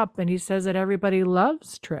 pipes up and he says that everybody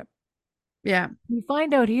loves Trip. Yeah. We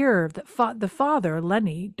find out here that the father,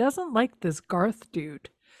 Lenny, doesn't like this Garth dude.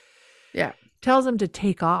 Yeah. Tells him to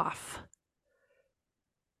take off.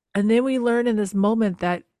 And then we learn in this moment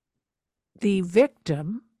that the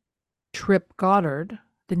victim, Trip Goddard,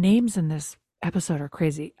 the names in this episode are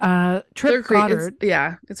crazy. Trip Goddard.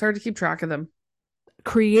 It's hard to keep track of them.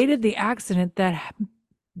 Created the accident that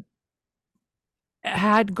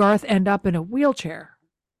had Garth end up in a wheelchair.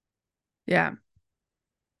 Yeah.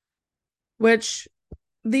 Which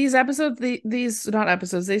these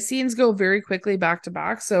scenes go very quickly back to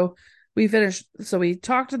back. So we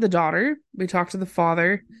talk to the daughter, we talk to the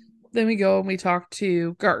father, then we go and we talk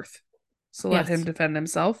to Garth. So let him defend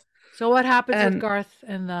himself. So what happens with Garth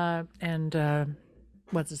and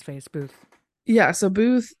what's his face, Booth? Yeah, so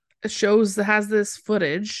Booth has this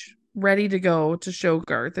footage ready to go to show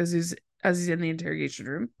Garth as he's in the interrogation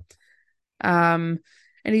room. And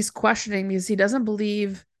he's questioning because he doesn't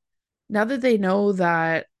believe, now that they know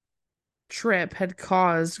that Trip had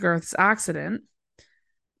caused Garth's accident,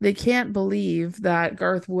 they can't believe that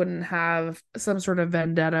Garth wouldn't have some sort of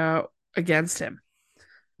vendetta against him.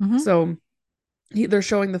 Mm-hmm. So they're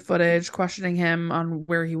showing the footage, questioning him on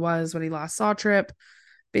where he was when he last saw Trip.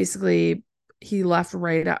 Basically, he left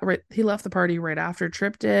the party right after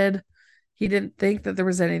Trip did. He didn't think that there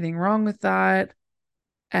was anything wrong with that.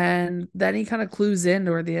 And then he kind of clues in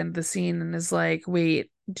toward the end of the scene and is like,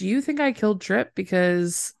 wait, do you think I killed Trip?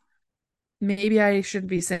 Because maybe I shouldn't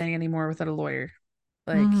be saying anymore without a lawyer.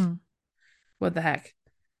 Like, what the heck?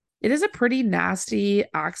 It is a pretty nasty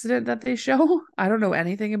accident that they show. I don't know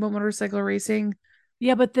anything about motorcycle racing.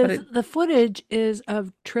 Yeah, but the footage is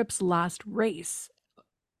of Trip's last race.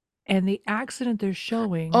 And the accident they're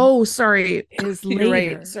showing is later,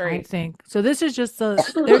 right. Sorry. I think. So this is just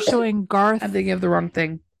they're showing Garth. I'm thinking of the wrong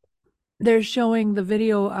thing. They're showing the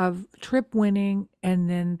video of Trip winning and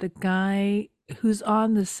then the guy who's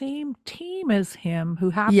on the same team as him,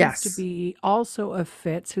 who happens to be also a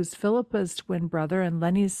Fitz, who's Philippa's twin brother and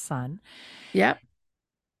Lenny's son. Yep.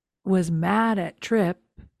 Was mad at Trip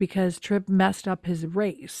because Trip messed up his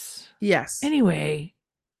race. Yes. Anyway.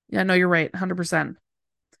 Yeah, no, you're right. 100%.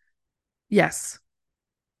 Yes.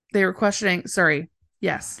 They were questioning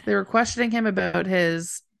him about how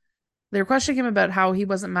he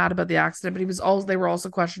wasn't mad about the accident, but they were also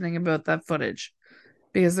questioning about that footage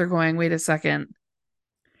because they're going, wait a second,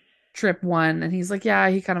 Trip won. And he's like, yeah,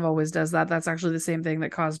 he kind of always does that. That's actually the same thing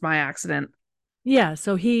that caused my accident. Yeah.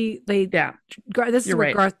 So this is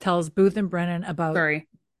what Garth tells Booth and Brennan about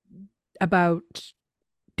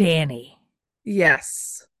Danny.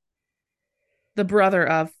 Yes. The brother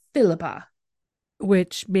of Philippa.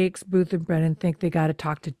 Which makes Booth and Brennan think they got to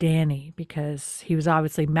talk to Danny because he was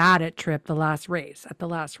obviously mad at Trip at the last race.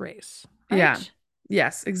 Right? Yeah.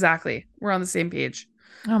 Yes, exactly. We're on the same page.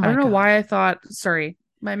 Oh my I don't know God. why I thought,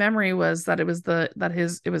 my memory was that it was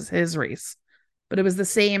his race, but it was the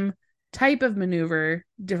same type of maneuver,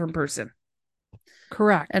 different person.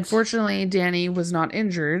 Correct. Unfortunately, Danny was not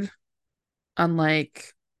injured,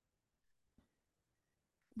 unlike,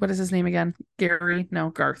 what is his name again? Gary? No,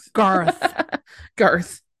 Garth.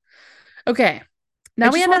 Garth. Okay.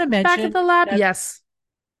 Now we end up back at the lab. Yes.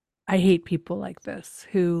 I hate people like this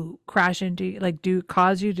who crash into,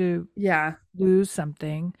 cause you to lose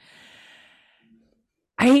something.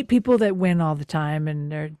 I hate people that win all the time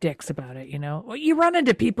and they're dicks about it, Well, you run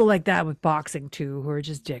into people like that with boxing too, who are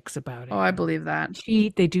just dicks about it. Oh, I believe that.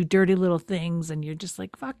 Cheat, they do dirty little things and you're just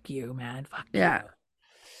like, fuck you, man. Fuck you.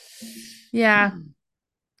 Yeah.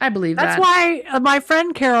 I believe That's why my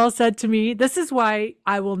friend Carol said to me, this is why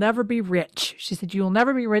I will never be rich. She said, you will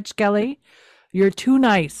never be rich, Kelly. You're too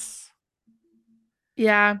nice.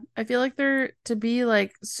 Yeah. I feel like they're to be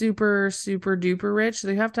like super, super duper rich.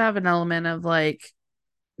 They have to have an element of like,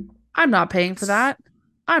 I'm not paying for that.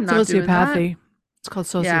 I'm not doing that. It's called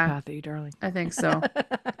sociopathy, darling. I think so.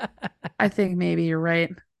 I think maybe you're right.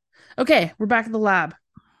 Okay. We're back at the lab.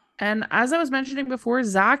 And as I was mentioning before,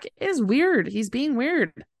 Zach is weird. He's being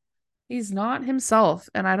weird. He's not himself,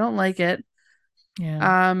 and I don't like it.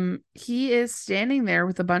 Yeah. He is standing there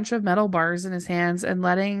with a bunch of metal bars in his hands and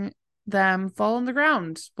letting them fall on the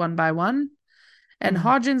ground one by one. And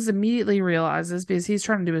Hodgins immediately realizes, because he's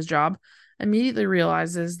trying to do his job,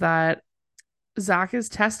 that Zach is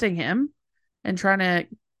testing him and trying to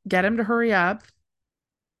get him to hurry up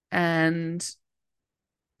and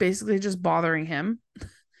basically just bothering him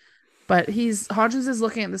But Hodgins is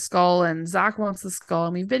looking at the skull, and Zach wants the skull,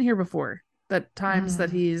 and we've been here before. That times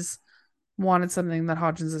that he's wanted something that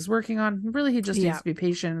Hodgins is working on. Really, he just needs to be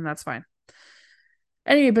patient, and that's fine.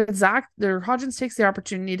 Anyway, but Hodgins takes the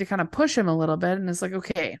opportunity to kind of push him a little bit, and is like,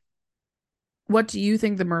 okay, what do you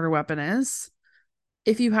think the murder weapon is?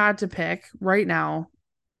 If you had to pick right now,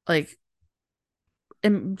 like,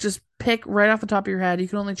 and just pick right off the top of your head, you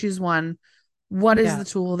can only choose one. What is the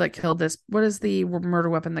tool that killed this? What is the murder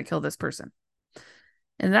weapon that killed this person?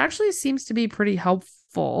 And it actually seems to be pretty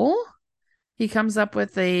helpful. He comes up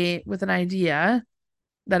with an idea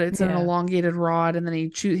that it's an elongated rod, and then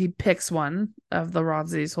he picks one of the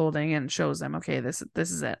rods that he's holding and shows them, okay, this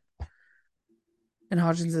is it. And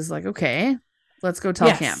Hodgins is like, okay, let's go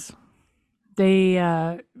tell Cam. They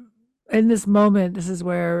in this moment, this is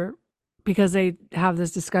where, because they have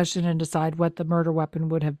this discussion and decide what the murder weapon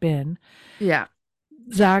would have been. Yeah.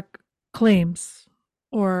 Zach claims,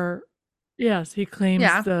 he claims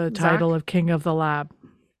the title of King of the Lab.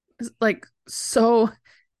 Like, so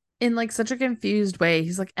in like such a confused way.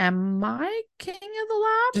 He's like, am I King of the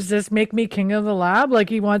Lab? Does this make me King of the Lab? Like,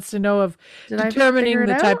 he wants to know if determining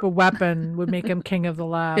the type of weapon would make him King of the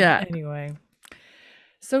Lab. Yeah. Anyway.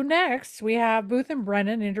 So next we have Booth and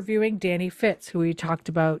Brennan interviewing Danny Fitz, who we talked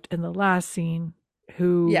about in the last scene,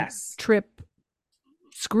 who Tripp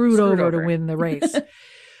screwed over to win the race.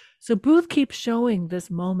 So Booth keeps showing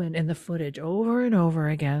this moment in the footage over and over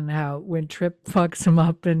again, how when Tripp fucks him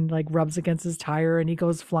up and like rubs against his tire and he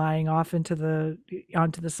goes flying off onto the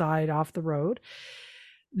side off the road.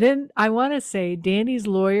 Then I want to say Danny's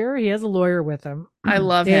lawyer, he has a lawyer with him. I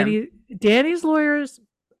love him. Danny's lawyer's,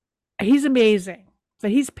 he's amazing,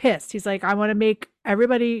 but he's pissed. He's like, I want to make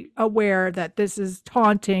everybody aware that this is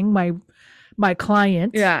taunting my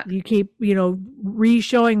client. Yeah. You keep,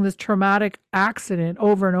 re-showing this traumatic accident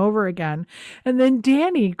over and over again. And then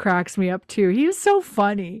Danny cracks me up too. He was so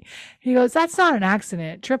funny. He goes, that's not an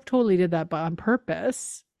accident. Tripp totally did that on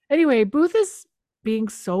purpose. Anyway, Booth is being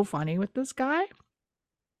so funny with this guy.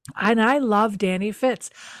 And I love Danny Fitz.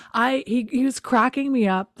 He was cracking me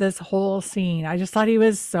up this whole scene. I just thought he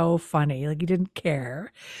was so funny. Like, he didn't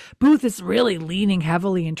care. Booth is really leaning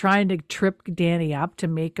heavily and trying to trip Danny up to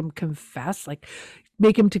make him confess, to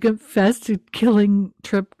killing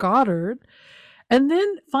Tripp Goddard. And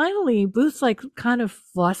then finally, Booth's like kind of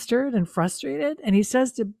flustered and frustrated. And he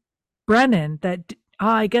says to Brennan that,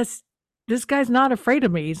 I guess this guy's not afraid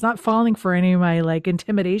of me. He's not falling for any of my like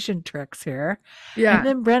intimidation tricks here. Yeah. And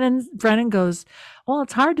then Brennan goes, well,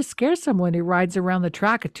 it's hard to scare someone who rides around the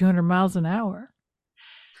track at 200 miles an hour.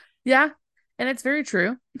 Yeah. And it's very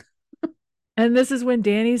true. And this is when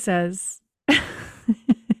Danny says,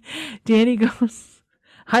 Danny goes,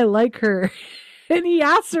 I like her. And he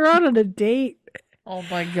asks her out on a date. Oh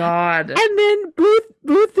my God. And then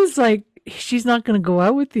Booth is like, she's not going to go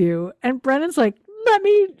out with you. And Brennan's like,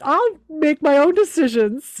 I'll make my own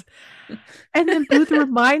decisions. And then Booth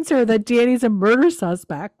reminds her that Danny's a murder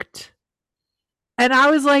suspect. And I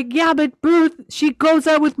was like, yeah, but Booth, she goes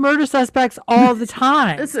out with murder suspects all the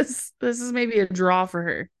time. This is maybe a draw for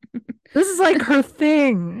her. This is like her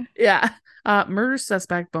thing. Yeah. Murder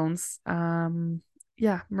suspect, Bones.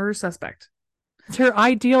 Murder suspect. It's her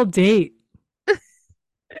ideal date.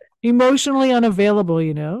 Emotionally unavailable,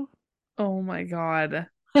 Oh my God.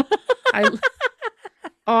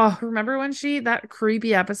 Remember when that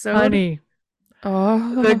creepy episode? Honey.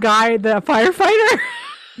 Oh. The guy, the firefighter?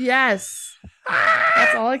 Yes.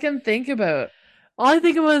 That's all I can think about. All I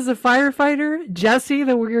think of was a firefighter, Jesse,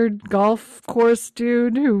 the weird golf course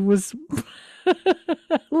dude who was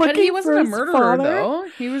but he wasn't a murderer, though.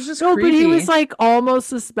 He was just creepy. But he was like almost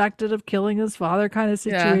suspected of killing his father kind of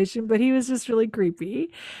situation, but he was just really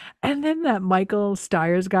creepy. And then that Michael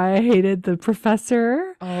Stiers guy, I hated, the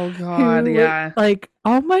professor. Oh God, yeah. Like,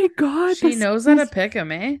 oh my God. She knows how to pick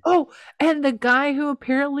him, eh? Oh, and the guy who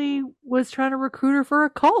apparently was trying to recruit her for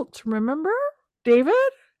a cult, remember? David?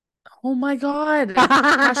 Oh my God.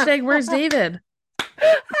 Hashtag where's David?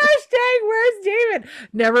 Hashtag where's David?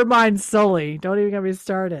 Never mind Sully. Don't even get me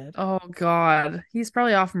started. Oh God. He's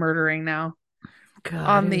probably off murdering now.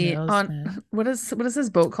 God, what is his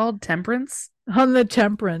boat called? Temperance? On the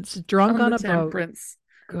Temperance. Drunk on a Temperance.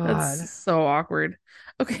 boat. God. That's so awkward.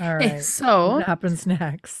 Okay. All right. So what happens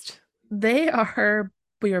next? We are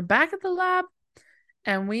back at the lab,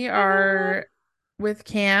 and we are with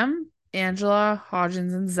Cam, Angela,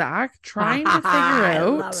 Hodgins, and Zach trying to figure out. I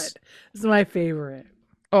love it. This is my favorite.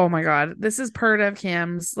 Oh my God. This is part of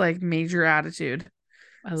Cam's like major attitude.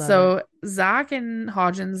 I love it. Zach and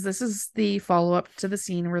Hodgins, this is the follow-up to the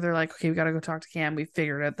scene where they're like, okay, we got to go talk to Cam. We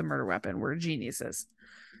figured out the murder weapon. We're geniuses.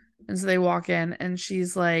 And so they walk in and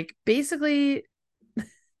she's like, basically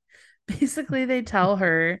they tell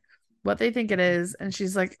her what they think it is. And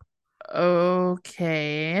she's like,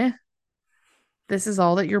 okay, this is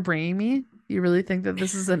all that you're bringing me? You really think that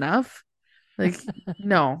this is enough? Like,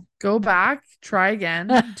 no, go back, try again,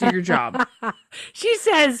 do your job. She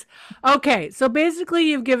says, okay, so basically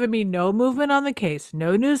you've given me no movement on the case,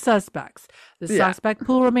 no new suspects. The Yeah. suspect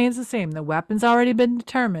pool remains the same. The weapon's already been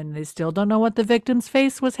determined. They still don't know what the victim's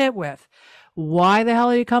face was hit with. Why the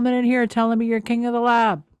hell are you coming in here telling me you're king of the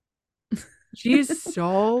lab? She's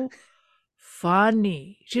so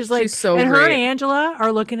funny. She's like, She's so and her and great. Angela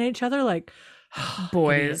are looking at each other like, idiots.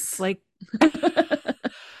 Boys.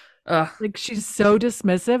 Ugh. Like she's so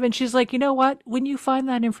dismissive, and she's like, you know what? When you find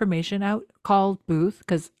that information out, call Booth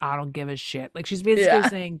because I don't give a shit. Like she's basically Yeah.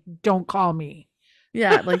 saying, don't call me.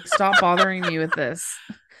 Yeah, like stop bothering me with this.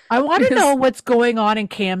 I want to Because- know what's going on in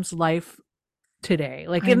Cam's life today,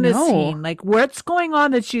 like I in this know. scene. Like what's going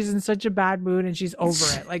on that she's in such a bad mood and she's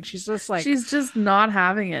over it. Like she's just like, She's just not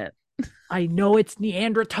having it. I know it's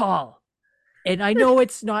Neanderthal, and I know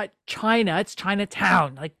it's not China. It's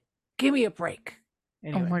Chinatown. Like, give me a break.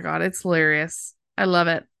 Anyway, Oh my God, it's hilarious. I love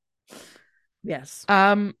it. yes.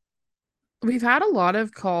 We've had a lot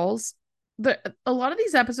of calls. A lot of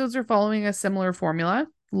these episodes are following a similar formula.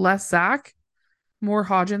 Less Zach, more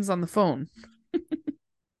Hodgins on the phone.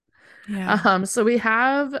 Yeah. So we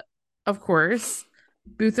have, of course,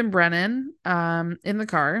 Booth and Brennan in the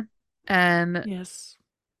car. And Yes.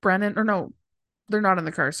 Brennan, or no, they're not in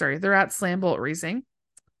the car, sorry. They're at Slam Bolt Racing.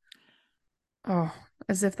 Oh,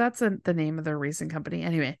 as if that's the name of their racing company.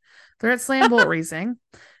 Anyway, they're at Slam Bolt Racing.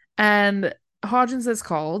 And Hodgins is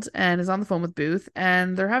called and is on the phone with Booth,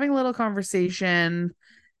 and they're having a little conversation,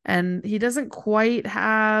 and he doesn't quite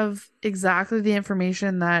have exactly the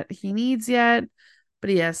information that he needs yet, but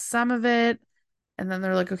he has some of it. And then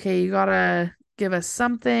they're like, okay, you gotta give us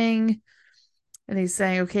something. And he's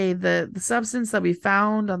saying, okay, the substance that we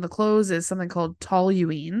found on the clothes is something called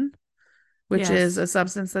toluene, which is a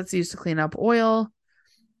substance that's used to clean up oil.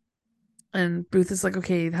 And Booth is like,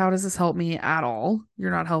 okay, how does this help me at all?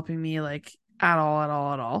 You're not helping me like at all, at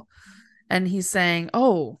all, at all. And he's saying,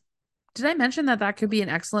 oh, did I mention that that could be an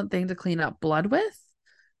excellent thing to clean up blood with?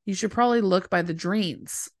 You should probably look by the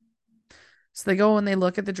drains. So they go and they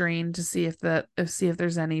look at the drain to see if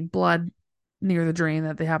there's any blood near the drain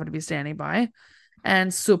that they happen to be standing by.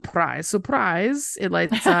 And surprise, surprise, it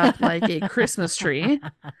lights up like a Christmas tree.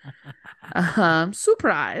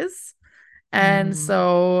 Surprise. And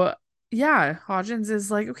so yeah, Hodgins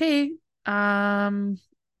is like, okay, no,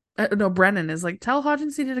 Brennan is like, tell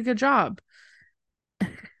Hodgins he did a good job.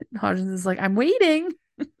 Hodgins is like, I'm waiting.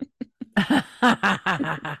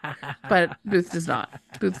 But Booth does not.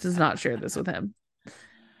 Booth does not share this with him.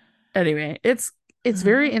 Anyway, it's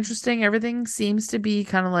very interesting. Everything seems to be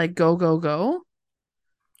kind of like go, go, go.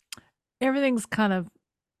 Everything's kind of,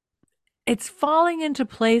 it's falling into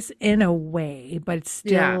place in a way, but it's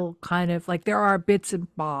still kind of like there are bits and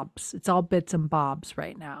bobs. It's all bits and bobs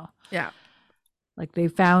right now. Yeah. Like they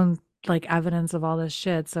found like evidence of all this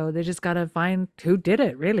shit. So they just got to find who did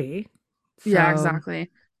it, really. Yeah, So-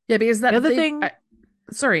 exactly. Yeah, because that The other thing-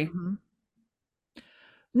 sorry.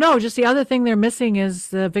 No, just the other thing they're missing is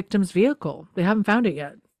the victim's vehicle. They haven't found it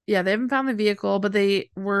yet. Yeah, they haven't found the vehicle, but they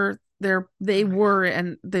were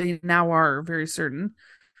and they now are very certain.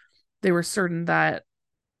 They were certain that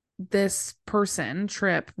this person,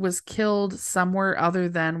 Tripp, was killed somewhere other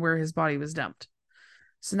than where his body was dumped.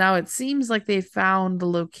 So now it seems like they found the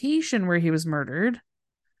location where he was murdered,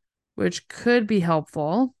 which could be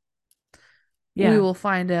helpful. Yeah. We will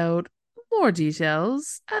find out more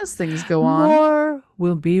details as things go on. More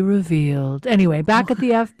will be revealed. Anyway, back at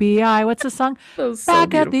the FBI. What's the song? That was so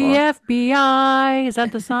Back at the beautiful. FBI. Is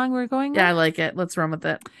that the song we're going Yeah, I with? like it. Let's run with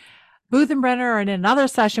it. Booth and Brenner are in another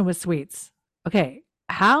session with Sweets. Okay.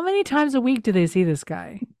 How many times a week do they see this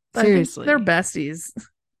guy? Seriously. They're besties.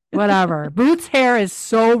 Whatever. Booth's hair is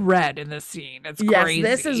so red in this scene. It's Yes, crazy.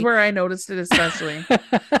 this is where I noticed it especially.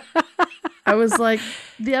 I was like,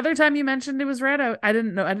 the other time you mentioned it was red, I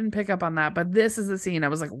didn't know, I didn't pick up on that, but this is the scene. I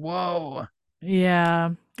was like, whoa.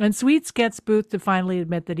 Yeah. And Sweets gets Booth to finally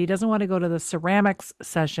admit that he doesn't want to go to the ceramics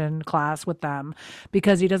session class with them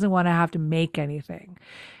because he doesn't want to have to make anything.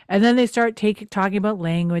 And then they start talking about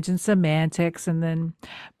language and semantics. And then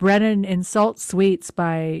Brennan insults Sweets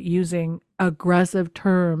by using aggressive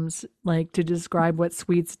terms like to describe what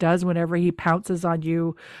Sweets does whenever he pounces on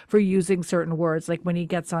you for using certain words, like when he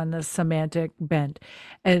gets on the semantic bent.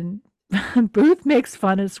 And Booth makes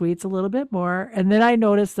fun of Sweets a little bit more. And then I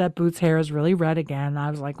noticed that Booth's hair is really red again.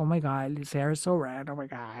 I was like, oh my God, his hair is so red. Oh my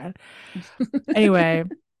God. Anyway,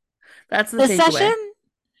 That's the This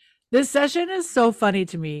takeaway. session is so funny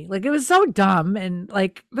to me. Like, it was so dumb, and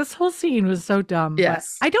like this whole scene was so dumb.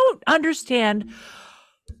 Yes. But I don't understand.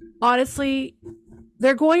 Honestly,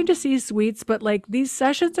 they're going to see Sweets, but like these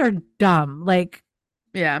sessions are dumb. Like,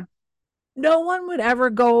 Yeah. no one would ever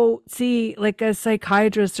go see like a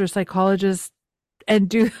psychiatrist or psychologist and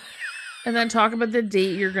do And then talk about the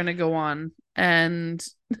date you're going to go on. And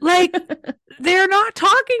like they're not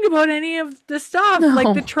talking about any of the stuff, like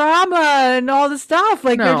No. the trauma and all the stuff.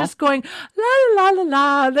 Like they're No. just going la la la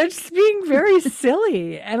la. They're just being very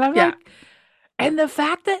silly. And I'm Yeah. like, and the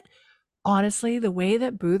fact that honestly, the way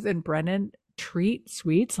that Booth and Brennan treat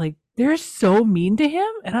Sweets, like they're so mean to him.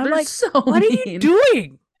 And I'm They're like, so what are you mean.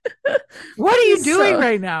 doing? What are you He's doing so-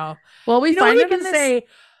 right now? Well, we You know, find he out can in this. say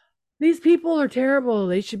these people are terrible.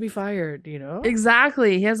 They should be fired, you know?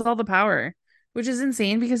 Exactly. He has all the power, which is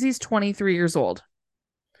insane because he's 23 years old.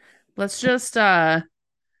 Let's just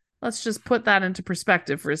put that into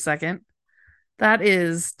perspective for a second. That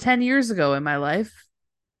is 10 years ago in my life.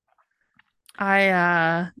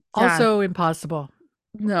 Also impossible.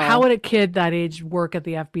 No. How would a kid that age work at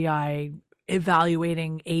the FBI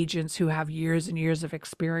evaluating agents who have years and years of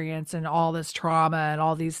experience and all this trauma and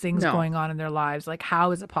all these things No. going on in their lives? Like,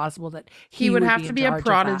 how is it possible that he would have be to in be a charge of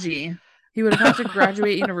that? prodigy. He would have had to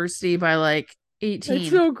graduate university by like 18. It's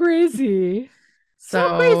so crazy. So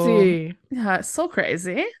So crazy. Yeah, it's so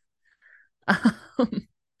crazy.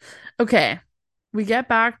 Okay. We get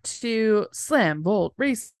back to Slam Bolt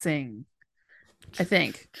Racing. I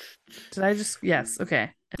think. Did I just Yes,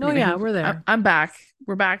 okay. Oh yeah, we're there. I'm back.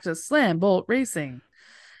 We're back to Slam Bolt Racing.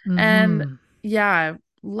 And Mhm. yeah,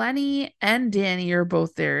 Lenny and Danny are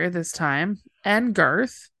both there this time, and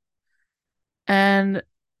Garth. And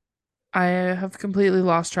I have completely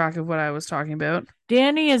lost track of what I was talking about.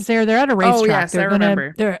 Danny is there. They're at a racetrack. Oh, yes, I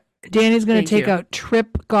remember. Danny's going Thank to take you. out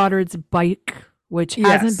Trip Goddard's bike, which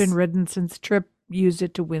Yes. hasn't been ridden since Trip used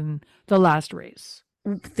it to win the last race.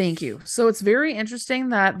 Thank you. So it's very interesting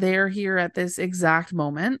that they're here at this exact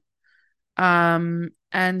moment. And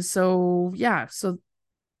so yeah, so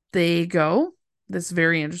they go. This is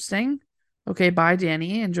very interesting. Okay, bye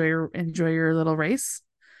Danny. Enjoy your little race.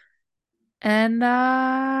 And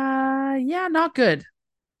yeah, not good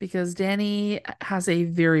because Danny has a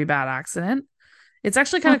very bad accident. It's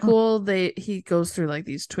actually kind of cool. He goes through like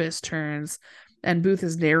these twist turns and Booth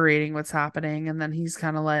is narrating what's happening, and then he's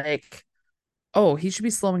kind of like, oh, he should be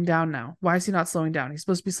slowing down now. Why is he not slowing down? He's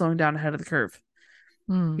supposed to be slowing down ahead of the curve.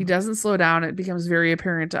 He doesn't slow down. It becomes very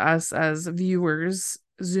apparent to us as viewers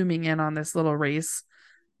zooming in on this little race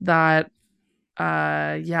that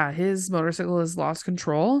his motorcycle has lost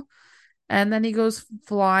control. And then he goes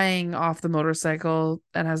flying off the motorcycle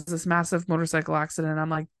and has this massive motorcycle accident. I'm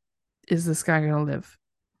like, is this guy gonna live?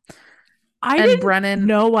 I And didn't Brennan-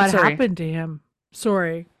 know what sorry. happened to him.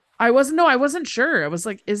 Sorry. I wasn't sure. I was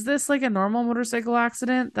like, is this like a normal motorcycle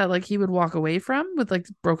accident that like he would walk away from with like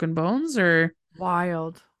broken bones, or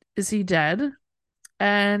Wild. is he dead?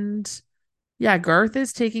 And yeah, Garth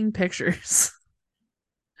is taking pictures.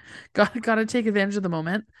 Gotta take advantage of the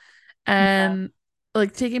moment. And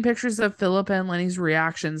like taking pictures of Philip and Lenny's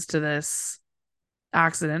reactions to this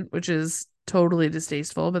accident, which is totally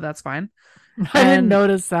distasteful, but that's fine. I didn't And-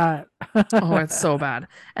 notice that. Oh, it's so bad.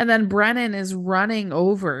 And then Brennan is running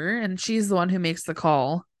over, and she's the one who makes the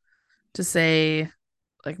call to say,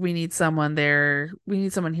 like, we need someone there. We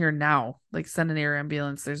need someone here now. Like, send an air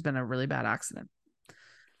ambulance. There's been a really bad accident.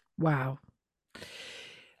 Wow.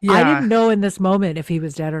 Yeah. I didn't know in this moment if he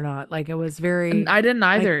was dead or not. Like, it was very. And I didn't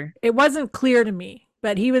either. It wasn't clear to me,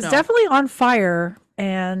 but he was No. definitely on fire,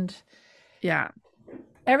 and Yeah.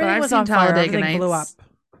 everything I've was seen on fire. Talladega Everything blew up. Nights.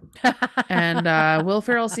 And Will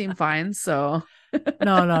Ferrell seemed fine. So,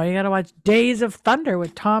 No, you got to watch Days of Thunder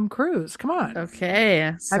with Tom Cruise. Come on.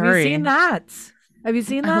 okay. Sorry. Have you seen that? Have you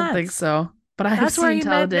seen I that? don't think so. But I have That's where seen he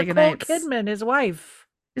met Talladega Nicole Nights. Kidman, his wife.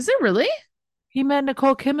 Is it really? He met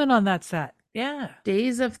Nicole Kidman on that set. Yeah.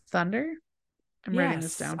 Days of Thunder? I'm writing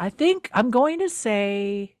this down. I think I'm going to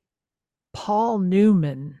say Paul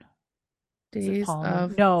Newman. Is it Days Paul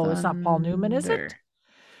of No, it's not Paul Newman, is Thunder. it?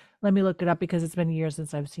 Let me look it up because it's been years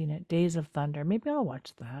since I've seen it. Days of Thunder. Maybe I'll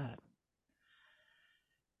watch that.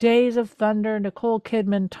 Days of Thunder, Nicole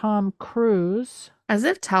Kidman, Tom Cruise. As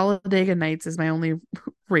if Talladega Nights is my only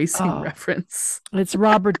racing Oh. reference. It's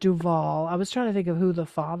Robert Duvall. I was trying to think of who the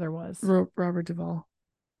father was. Robert Duvall.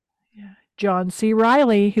 John C.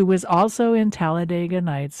 Reilly, who was also in Talladega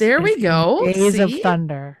Nights. There we is in go. Days of See?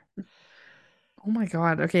 Thunder. Oh my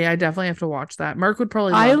god. Okay, I definitely have to watch that. Mark would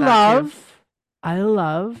probably I love that too.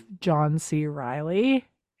 love John C. Reilly.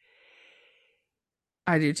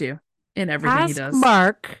 I do too. In everything he Ask does.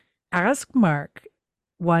 Mark ask Mark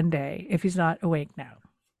one day, if he's not awake now,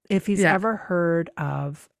 if he's Yeah. ever heard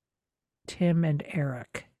of Tim and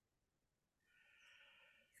Eric.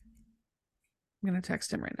 I'm going to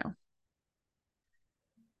text him right now.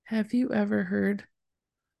 Have you ever heard?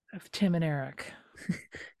 Of Tim and Eric.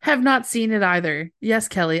 Have not seen it either. Yes,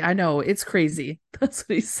 Kelly, I know. It's crazy. That's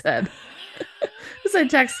what he said. Because I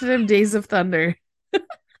texted him Days of Thunder.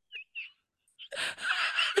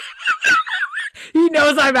 He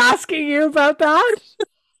knows I'm asking you about that?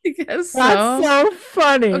 I guess That's so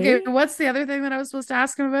funny. Okay, what's the other thing that I was supposed to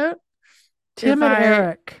ask him about? Tim and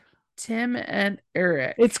Eric. Tim and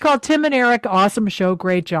Eric. It's called Tim and Eric Awesome Show,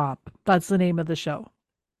 Great Job. That's the name of the show.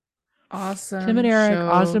 Awesome. Tim and Eric,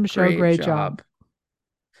 Awesome Show, Great Job.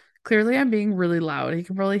 Clearly, I'm being really loud. He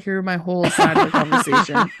can probably hear my whole side of the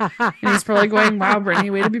conversation. And he's probably going, wow,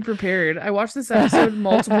 Brittany, way to be prepared. I watched this episode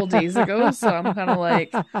multiple days ago, so I'm kind of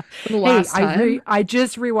like, for the last time. I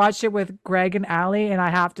just rewatched it with Greg and Allie, and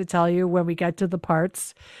I have to tell you, when we get to the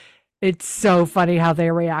parts, it's so funny how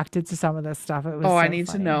they reacted to some of this stuff. It was I need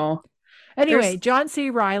to know. Anyway, John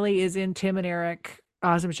C. Reilly is in Tim and Eric,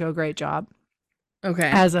 Awesome Show, Great Job. Okay.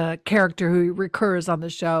 As a character who recurs on the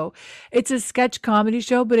show. It's a sketch comedy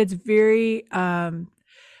show, but it's very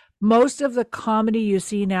most of the comedy you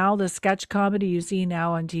see now, the sketch comedy you see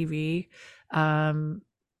now on TV,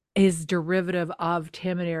 is derivative of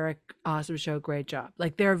Tim and Eric Awesome Show, Great Job.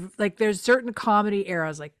 There's certain comedy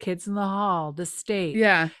eras like Kids in the Hall, The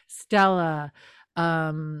State, Stella,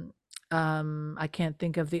 I can't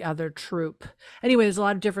think of the other troupe. Anyway, there's a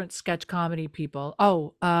lot of different sketch comedy people.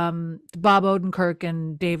 Bob Odenkirk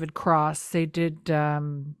and David Cross. They did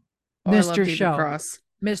Mr. Show.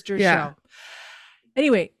 Mr. Show.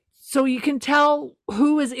 Anyway, so you can tell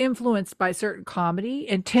who is influenced by certain comedy,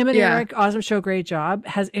 and Tim and Eric, Awesome Show, Great Job,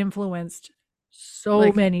 has influenced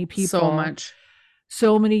so many people. So much.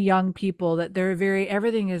 So many young people that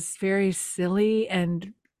everything is very silly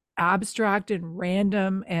and abstract and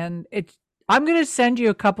random, and I'm going to send you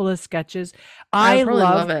a couple of sketches. I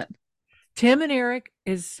love it. Tim and Eric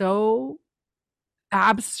is so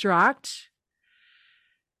abstract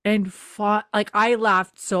and fun. Like, I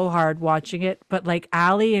laughed so hard watching it, but like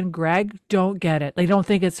Allie and Greg don't get it. They don't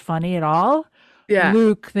think it's funny at all.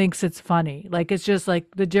 Luke thinks it's funny. Like, it's just like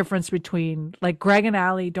the difference between, like, Greg and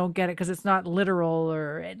Allie don't get it because it's not literal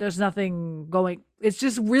or there's nothing going. It's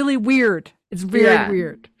just really weird. It's very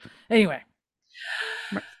weird. Anyway.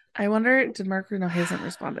 I wonder, did Mark, no, he hasn't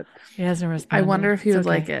responded. He hasn't responded. I wonder if he would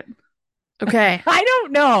like it. Okay. I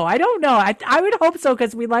don't know. I would hope so,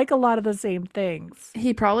 because we like a lot of the same things.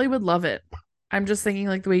 He probably would love it. I'm just thinking,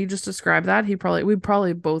 like, the way you just described that, we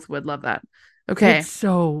probably both would love that. Okay. It's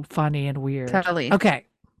so funny and weird. Kelly. Okay.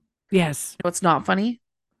 Yes. What's not funny?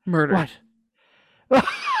 Murder. What?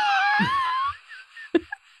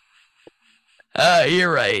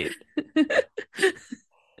 You're right.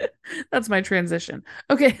 That's my transition.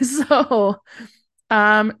 Okay, so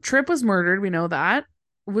Trip was murdered. We know that.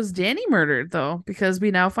 Was Danny murdered, though? Because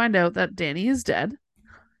we now find out that Danny is dead.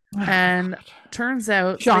 And turns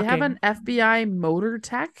out they have an FBI motor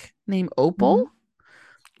tech named Opal.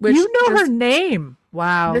 Which you know her name.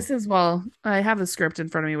 Wow. This is, I have the script in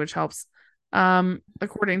front of me, which helps.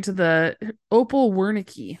 According to the Opal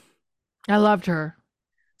Wernicke. I loved her.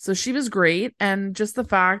 So she was great. And just the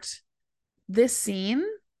fact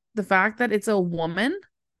that it's a woman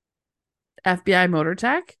FBI motor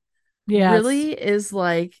tech really is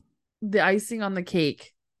like the icing on the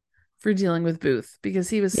cake for dealing with Booth, because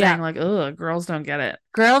he was saying like, ugh, girls don't get it.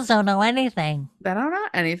 Girls don't know anything. They don't know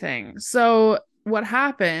anything. So what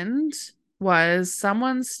happened was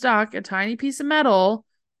someone stuck a tiny piece of metal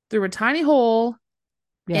through a tiny hole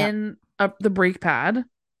in the brake pad.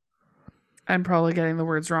 I'm probably getting the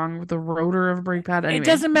words wrong with the rotor of a brake pad. Anyway, it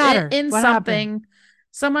doesn't matter. In something,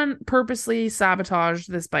 someone purposely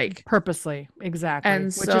sabotaged this bike. Purposely, exactly. And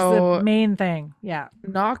which is the main thing. Yeah.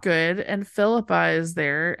 Not good. And Philippa is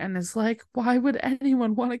there and is like, why would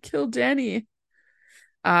anyone want to kill Danny?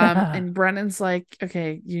 And Brennan's like,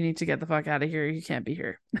 okay, you need to get the fuck out of here. You can't be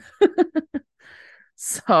here.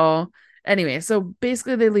 So anyway, so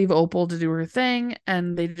basically they leave Opal to do her thing,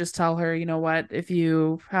 and they just tell her, you know what, if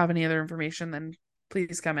you have any other information, then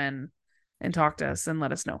please come in and talk to us and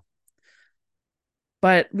let us know.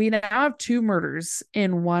 But we now have 2 murders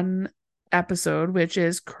in one episode, which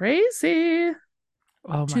is crazy.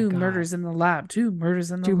 Oh my 2 God. murders in the lab. 2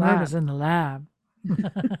 murders in the 2 lab. murders in the lab.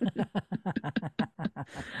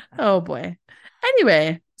 Oh boy.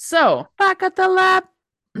 Anyway, so back at the lab.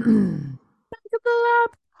 back at the lab.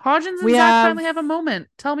 Hodgins We and Zach have finally have a moment.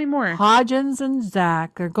 Tell me more. Hodgins and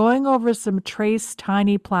Zach are going over some trace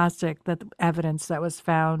tiny plastic that evidence that was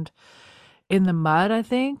found in the mud, I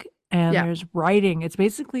think. And Yeah, there's writing. It's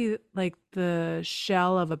basically like the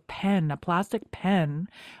shell of a pen, a plastic pen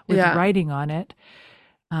with yeah, writing on it.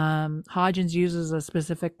 Hodgins uses a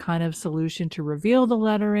specific kind of solution to reveal the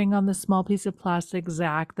lettering on the small piece of plastic.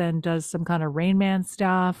 Zach then does some kind of Rain Man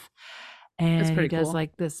stuff. it's And he pretty does cool.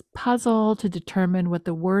 like this puzzle to determine what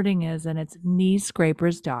the wording is. And it's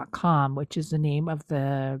kneescrapers.com, which is the name of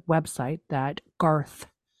the website that Garth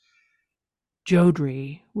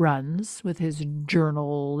Jodrey runs with his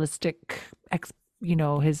journalistic,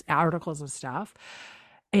 his articles and stuff.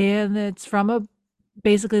 And it's from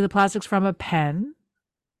basically the plastic's from a pen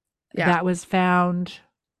Yeah, that was found.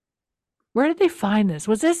 Where did they find this?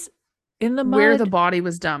 Was this in the where the mud? body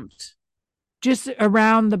was dumped. Just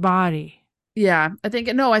around the body? Yeah, I I, think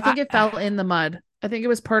it fell in the mud. I think it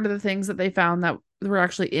was part of the things that they found that were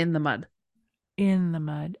actually in the mud in the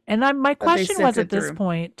mud. And my that they question was at sifted this through.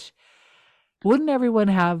 point, wouldn't everyone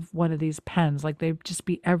have one of these pens? Like they'd just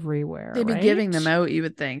be everywhere, They'd be giving them right? out, you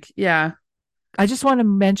would think. Yeah, I just want to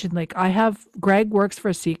mention, like, Greg works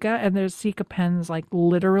for Sika, and there's Sika pens, like,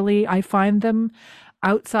 literally, I find them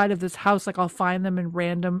outside of this house. Like, I'll find them in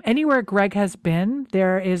random, anywhere Greg has been,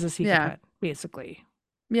 there is a Sika yeah, pen, basically.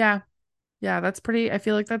 yeah, yeah. That's pretty. I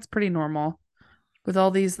feel like that's pretty normal with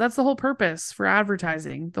all these. That's the whole purpose for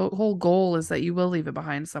advertising. The whole goal is that you will leave it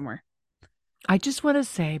behind somewhere. I just want to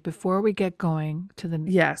say, before we get going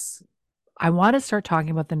Yes, I want to start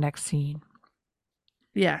talking about the next scene.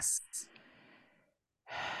 yes.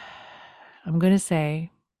 I'm going to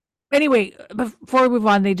say, anyway, before we move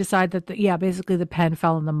on, they decide that, basically the pen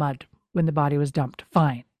fell in the mud when the body was dumped.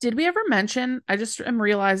 Fine. Did we ever mention? I just am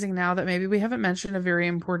realizing now that maybe we haven't mentioned a very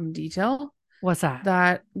important detail What's that?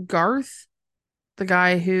 that Garth, the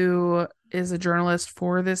guy who is a journalist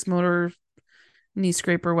for this motor knee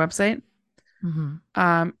scraper website, Hmm.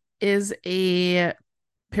 is a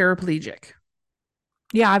paraplegic.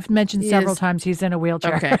 Yeah, I've mentioned He several is times he's in a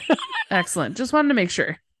wheelchair. okay. Excellent. Just wanted to make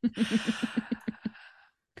sure.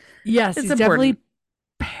 Yes, It's he's important. definitely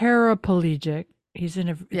paraplegic. He's in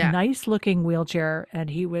a Yeah. nice looking wheelchair, and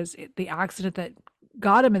the accident that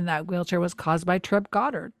got him in that wheelchair was caused by Trip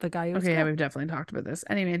Goddard, the guy who was Okay, yeah, killed. we've definitely talked about this.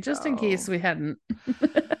 Anyway, just in case So we hadn't.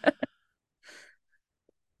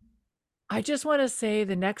 I just want to say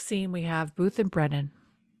the next scene we have Booth and Brennan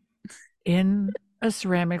in a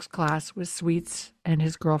ceramics class with Sweets and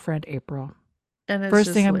his girlfriend April. And it's First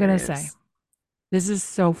just thing I'm going to say, hilarious. this is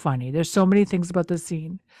so funny. There's so many things about this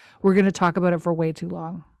scene. We're going to talk about it for way too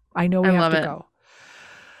long. I know I we have love to it. go.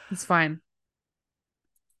 It's fine.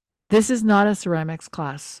 This is not a ceramics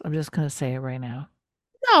class. I'm just going to say it right now.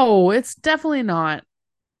 No, it's definitely not.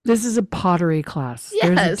 This is a pottery class.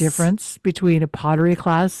 There's a Yes. difference between a pottery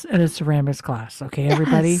class and a ceramics class. Okay,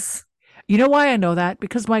 everybody? Yes. You know why I know that?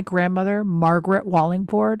 Because my grandmother, Margaret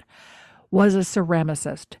Wallingford, was a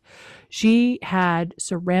ceramicist. She had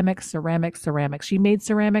ceramics. She made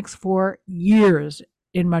ceramics for years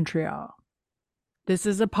in Montreal. This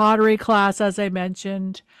is a pottery class, as I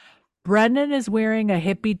mentioned. Brendan is wearing a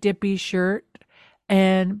hippy dippy shirt,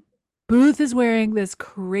 and Booth is wearing this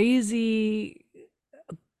crazy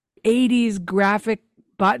 80s graphic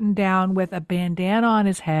button down with a bandana on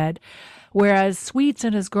his head, whereas Sweets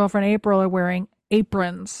and his girlfriend April are wearing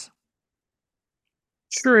aprons.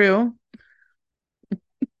 True.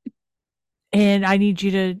 And I need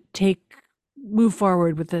you to move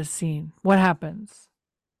forward with this scene. What happens?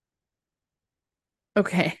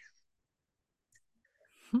 Okay.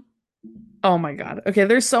 Oh my God. Okay,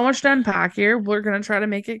 there's so much to unpack here. We're gonna try to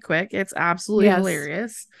make it quick. It's absolutely Yes,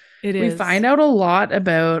 hilarious. it We is. find out a lot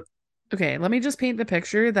about, okay, let me just paint the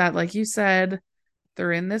picture that, like you said,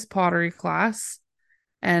 they're in this pottery class,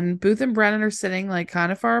 and Booth and Brennan are sitting like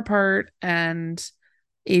kind of far apart, and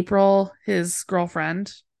April, his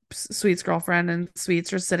girlfriend, Sweet's girlfriend, and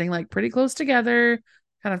Sweets are sitting like pretty close together,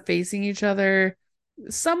 kind of facing each other,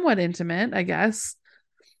 somewhat intimate, I guess.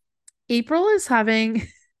 April is having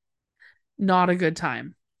not a good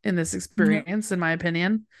time in this No, experience, in my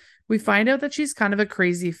opinion. We find out that she's kind of a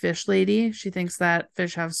crazy fish lady. She thinks that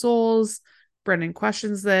fish have souls. Brendan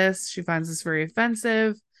questions this. She finds this very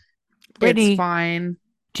offensive. It's Brittany, fine.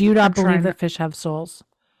 do you I'm not believe trying to. that fish have souls?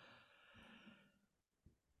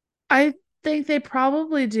 I think they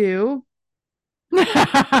probably do.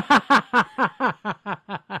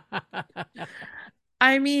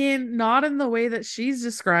 I mean, not in the way that she's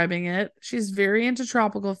describing it. She's very into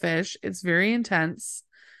tropical fish. It's very intense.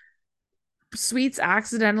 Sweets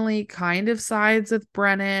accidentally kind of sides with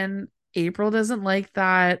Brennan. April doesn't like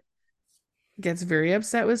that. gets very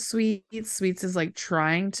upset with Sweets. Sweets is like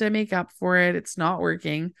trying to make up for it. It's not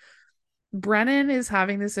working. Brennan is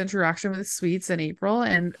having this interaction with Sweets in April,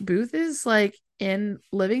 and Booth is like in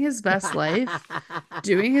living his best life,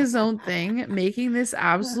 doing his own thing, making this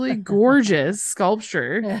absolutely gorgeous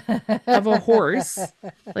sculpture of a horse.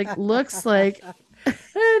 Like, looks like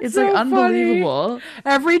It's it's like so funny. unbelievable.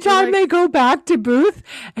 Every But time like, they go back to Booth,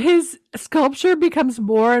 his sculpture becomes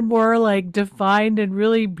more and more like defined and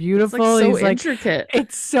really it's like beautiful. so He's like, intricate.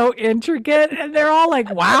 it's so intricate. And they're all like,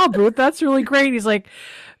 wow, Booth, that's really great. He's like,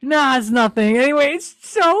 nah, it's nothing. Anyway, it's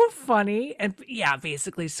so funny. And yeah,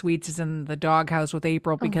 basically, Sweets is in the doghouse with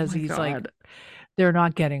April Oh because my he's like, God. they're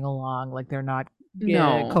not getting along. Like, they're not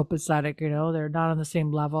No. copacetic, they're not on the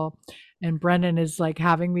same level. And Brendan is like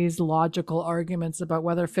having these logical arguments about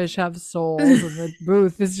whether fish have souls, and the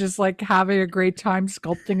Booth is just like having a great time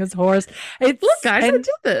sculpting his horse. Look, It's guys, I and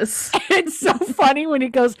did this. it's so funny when he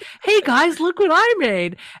goes, "Hey guys, look what I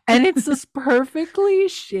made!" And it's this perfectly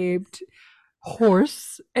shaped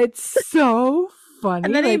horse. It's so And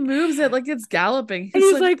funny. then he Like, moves it like it's galloping. and He's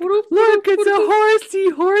he's like, like, "Boop, boop, "Look, it's a boop, boop." horsey,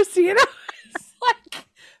 horsey," and I was like,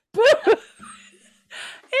 Booth.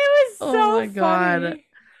 It was Oh my so God. funny.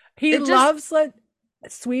 He It just, loves that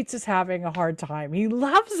Sweets is having a hard time. He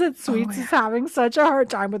loves that oh Sweets is yeah. having such a hard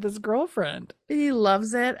time with his girlfriend. He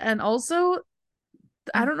loves it. And also,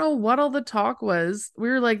 I don't know what all the talk was. We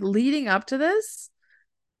were like leading up to this.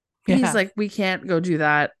 He's Yeah, like, we can't go do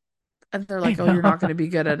that. And they're I like, oh, you're know. not going to be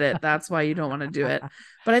good at it. That's why you don't want to do it.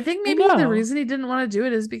 But I think I maybe the know. reason he didn't want to do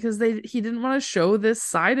it is because he didn't want to show this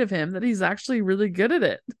side of him that he's actually really good at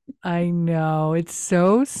it. I know. It's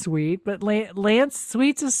so sweet, but Lance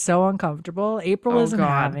Sweets is so uncomfortable. April Oh isn't God.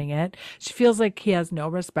 having it. She feels like he has no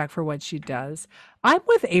respect for what she does. I'm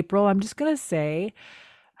with April. I'm just going to say,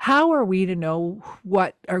 how are we to know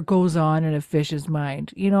what or goes on in a fish's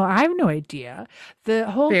mind? I have no idea. The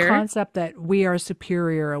whole Fair. concept that we are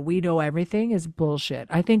superior and we know everything is bullshit.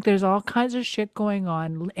 I think there's all kinds of shit going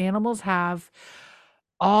on. Animals have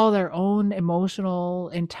all their own emotional,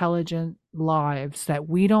 intelligent lives that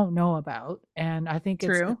we don't know about. And I think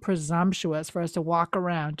it's True. presumptuous for us to walk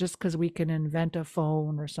around just because we can invent a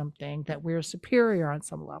phone or something that we're superior on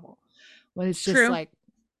some level. When it's just True. like,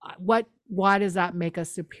 why does that make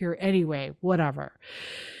us superior? Anyway, whatever.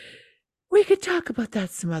 We could talk about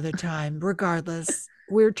that some other time. Regardless,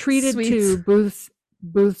 we're treated Sweets. to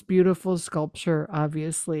Booth's beautiful sculpture,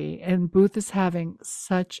 obviously, and Booth is having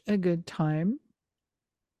such a good time.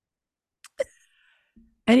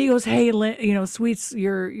 And he goes, "Hey, Sweets,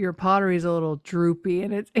 your pottery is a little droopy,"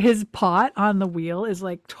 and it's his pot on the wheel is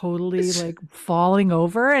like totally It's, like falling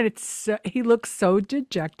over, and he looks so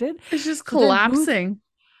dejected. it's just So then Booth collapsing.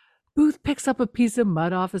 Booth picks up a piece of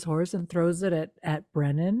mud off his horse and throws it at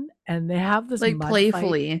Brennan, and they have this Like mud fight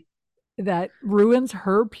playfully. that ruins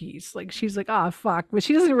her piece. Like, she's like, "Oh fuck," but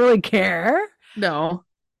she doesn't really care. No.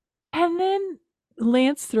 And then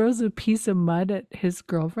Lance throws a piece of mud at his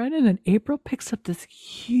girlfriend, and then April picks up this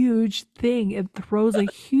huge thing and throws a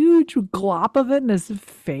huge glop of it in his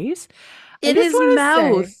face. I In just his want to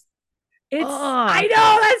mouth. say, I Ugh.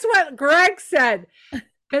 know that's what Greg said.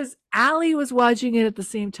 Because Allie was watching it at the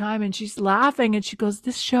same time and she's laughing and she goes,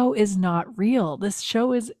 "This show is not real. This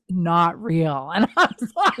show is not real." And I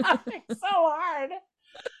was laughing so hard.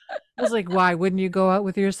 I was like, "Why wouldn't you go out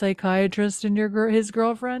with your psychiatrist and his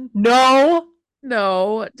girlfriend?" No,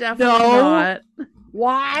 No, definitely no. not.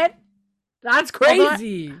 What? That's Although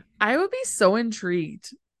crazy. I would be so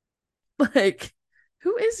intrigued. Like,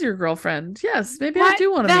 who is your girlfriend? Yes, maybe I What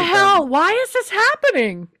do want to the meet hell? them. Why is this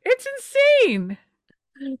happening? It's insane.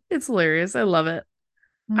 It's hilarious. I love it.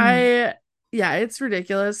 Hmm. I, yeah, it's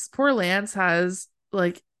ridiculous. Poor Lance has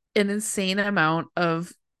like an insane amount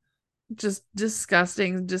of just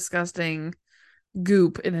disgusting, disgusting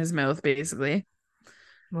goop in his mouth, basically.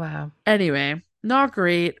 Wow. Anyway, not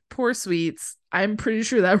great. Poor Sweets. I'm pretty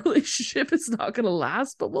sure that relationship is not going to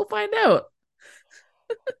last, but we'll find out.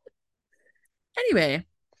 Anyway,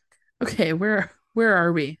 okay, where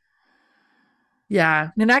are we? Yeah.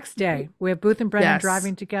 The next day, we have Booth and Brennan Yes.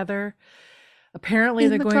 driving together. Apparently, In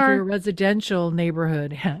they're the going through a car. residential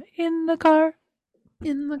neighborhood. In the car.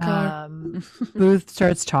 In the car. Um, Booth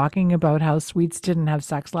starts talking about how Sweets didn't have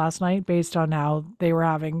sex last night based on how they were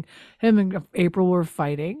having him and April were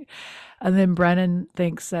fighting. And then Brennan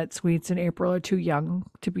thinks that Sweets and April are too young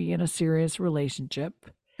to be in a serious relationship.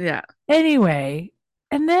 Yeah. Anyway,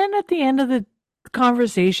 and then at the end of the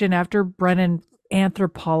conversation, after Brennan I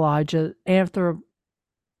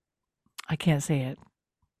can't say it,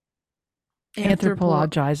 Anthropo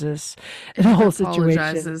anthropologizes the whole situation.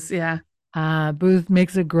 anthropologizes. Yeah. Booth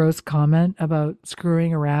makes a gross comment about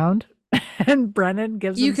screwing around, And Brennan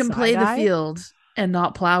gives You him can side play the eye. field and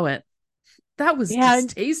not plow it. That was Yeah, and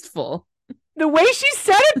distasteful. the way she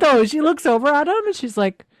said it though, she looks over at him and she's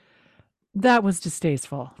like, that was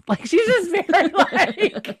distasteful. Like she's just very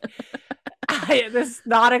like this is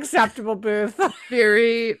not acceptable, Booth. It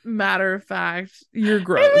Very matter of fact. You're was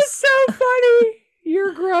gross. so funny.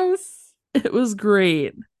 You're gross. It was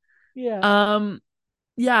great. Yeah.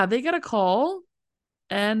 Yeah, they get a call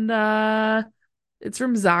and it's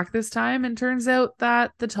from Zach this time, and turns out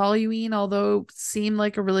that the toluene, although seemed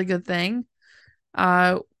like a really good thing,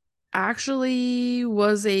 uh actually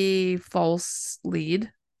was a false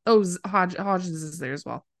lead. Oh, Hodgins is there as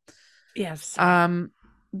well. Yes.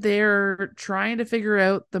 They're trying to figure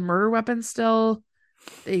out the murder weapon still.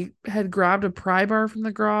 They had grabbed a pry bar from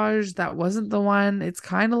the garage. That wasn't the one. It's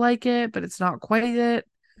kind of like it, but it's not quite it.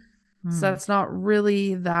 So that's not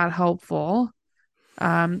really that helpful.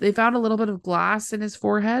 They found a little bit of glass in his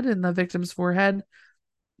forehead, in the victim's forehead.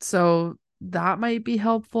 So that might be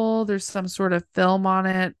helpful. There's some sort of film on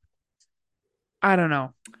it. I don't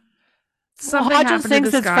know. Well, Something Hodgins happened to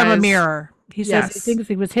thinks this it's from a guy's. mirror. He says he Yes. thinks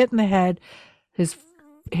he was hit in the head, his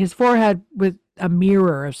forehead with a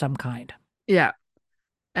mirror of some kind. Yeah.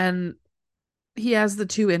 And he has the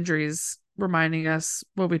two injuries, reminding us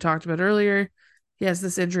what we talked about earlier. He has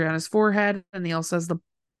this injury on his forehead, and he also has the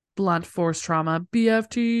blunt force trauma,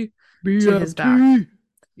 BFT, to his back.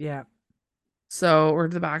 Yeah. So, or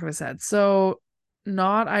to the back of his head. So,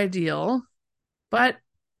 not ideal, but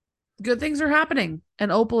good things are happening.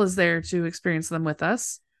 And Opal is there to experience them with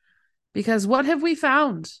us. Because what have we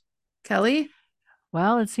found, Kelly?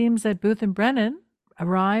 Well, it seems that Booth and Brennan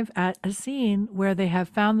arrive at a scene where they have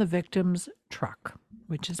found the victim's truck,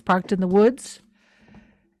 which is parked in the woods.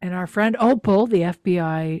 And our friend Opal, the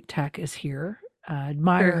FBI tech, is here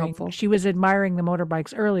admiring. Very helpful. She was admiring the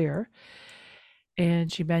motorbikes earlier.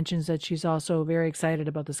 And she mentions that she's also very excited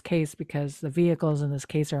about this case because the vehicles in this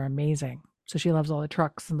case are amazing. So she loves all the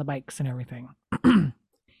trucks and the bikes and everything.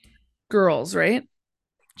 Girls, right?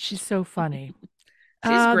 She's so funny.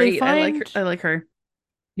 She's great. Find, I like her.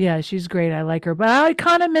 Yeah, she's great. I like her. But I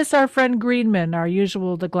kind of miss our friend Greenman, our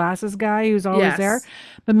usual, the glasses guy who's always there.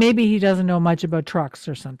 But maybe he doesn't know much about trucks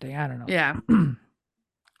or something. I don't know. Yeah.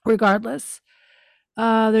 Regardless,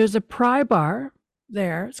 there's a pry bar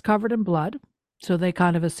there. It's covered in blood. So they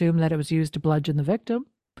kind of assume that it was used to bludgeon the victim.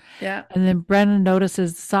 Yeah. And then Brennan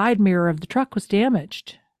notices the side mirror of the truck was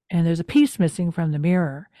damaged. And there's a piece missing from the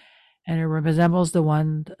mirror. And it resembles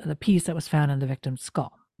the piece that was found in the victim's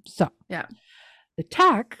skull. So, yeah. The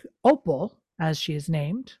tech, Opal, as she is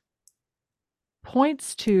named,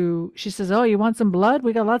 points to, she says, oh, you want some blood?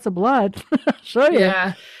 We got lots of blood. Show you.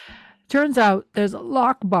 Yeah. Turns out there's a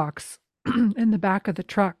lockbox in the back of the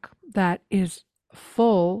truck that is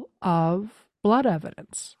full of blood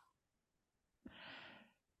evidence.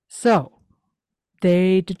 So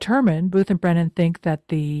they determine, Booth and Brennan think that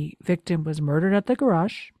the victim was murdered at the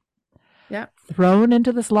garage, thrown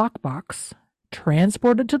into this lockbox,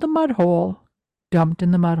 transported to the mud hole, dumped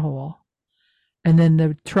in the mud hole, and then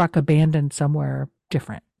the truck abandoned somewhere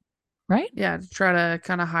different, right? Yeah, to try to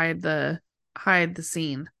kind of hide the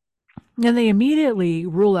scene. And they immediately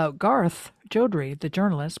rule out Garth Jodry, the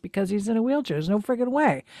journalist, because he's in a wheelchair. There's no friggin'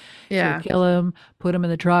 way. Yeah. Kill him, put him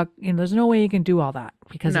in the truck. There's no way you can do all that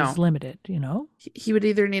because he's limited, He would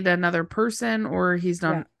either need another person or he's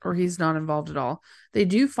not involved at all. They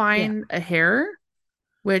do find a hair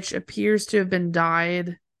which appears to have been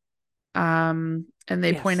dyed. And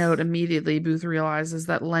they point out immediately, Booth realizes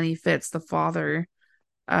that Lenny Fitz, the father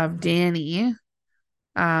of Danny,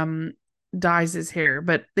 dyes his hair,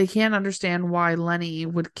 but they can't understand why Lenny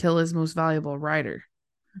would kill his most valuable rider.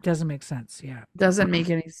 Doesn't make sense. Yeah. Doesn't make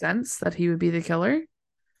any sense that he would be the killer.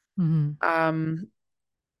 Mm-hmm.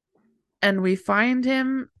 And we find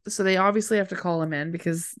him, so they obviously have to call him in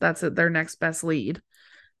because that's their next best lead.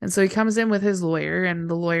 And so he comes in with his lawyer, and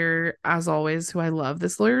the lawyer, as always, who I love,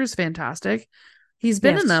 this lawyer is fantastic. He's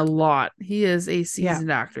been in a lot. He is a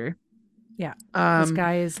seasoned actor. Yeah. This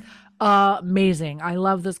guy is amazing. I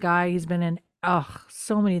love this guy. He's been in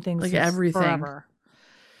so many things, like everything. Forever.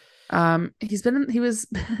 He's been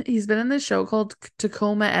in this show called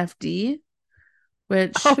Tacoma FD,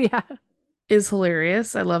 which is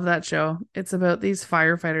hilarious. I love that show. It's about these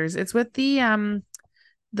firefighters. It's with the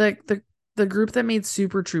group that made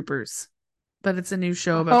Super Troopers, but it's a new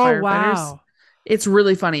show about firefighters. Wow. It's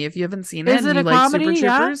really funny. If you haven't seen it, is it a comedy? Super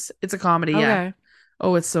Troopers, it's a comedy. Okay. Yeah.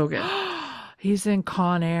 Oh, it's so good. He's in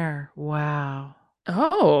Con Air. Wow.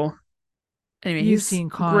 Oh. Anyway, You've seen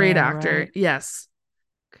Con great Air, actor. Right? Yes.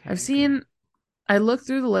 Okay, I looked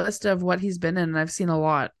through the list of what he's been in, and I've seen a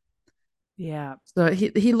lot. Yeah. So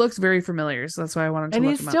he looks very familiar. So that's why I wanted to And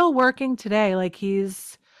look he's him up. still working today. Like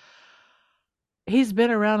he's been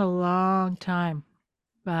around a long time,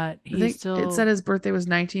 but I he's think it said still his birthday was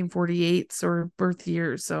 1948, or birth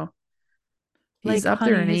year. So he's like, up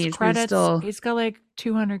there honey, in his age, but credits, he's got like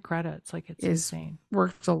 200 credits. Like, it's is insane.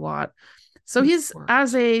 worked a lot. So He's he's,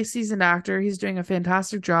 as worked. a seasoned actor, he's doing a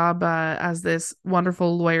fantastic job as this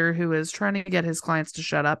wonderful lawyer who is trying to get his clients to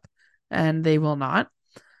shut up, and they will not.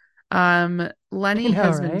 I Lenny know,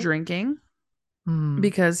 has been right? drinking Hmm.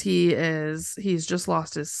 because he's just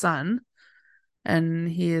lost his son, and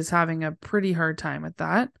he is having a pretty hard time with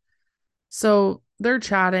that. So they're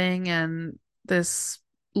chatting, and this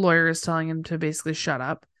lawyer is telling him to basically shut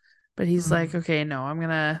up. But he's like, Hmm. okay, no,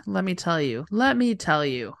 let me tell you. Let me tell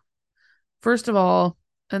you. First of all,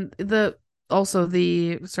 and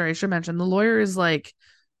sorry, I should mention, the lawyer is like,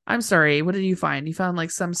 I'm sorry, what did you find? You found like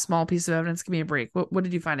some small piece of evidence. Give me a break. What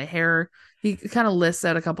did you find? A hair? He kind of lists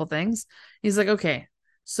out a couple things. He's like, okay,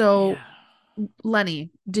 so Yeah. Lenny,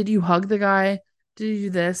 did you hug the guy? Did you do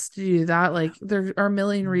this? Did you do that? Like, there are a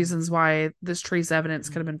million reasons why this trace evidence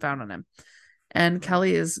could have been found on him. And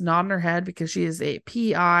Kelly is nodding her head because she is a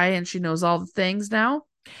PI and she knows all the things now.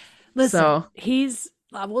 Listen, So,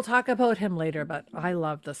 we'll talk about him later, but I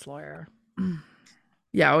love this lawyer.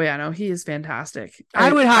 yeah, oh yeah, no, he is fantastic.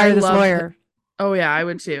 I would I hire this love lawyer. Oh yeah, I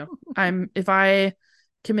would too. If I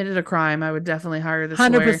committed a crime, I would definitely hire this lawyer.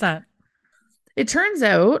 100%. It turns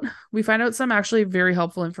out we find out some actually very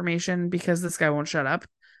helpful information because this guy won't shut up.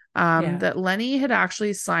 Yeah. That Lenny had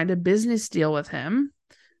actually signed a business deal with him,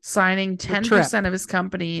 signing With Trip. 10% of his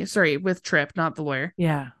company, sorry, with Trip, not the lawyer.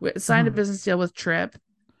 Yeah. Signed a Mhm. business deal with Trip,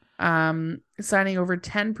 signing over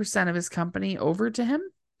 10% of his company over to him.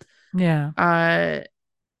 Yeah. Uh,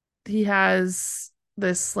 he has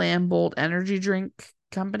this Slam Bolt energy drink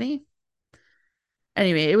company.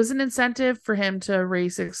 Anyway, it was an incentive for him to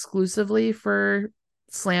race exclusively for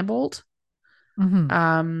Slam Bolt. Hmm.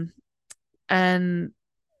 Um, and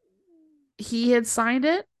he had signed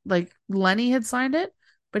it, like Lenny had signed it,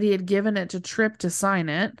 but he had given it to Trip to sign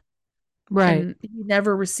it, Right. and he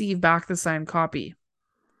never received back the signed copy.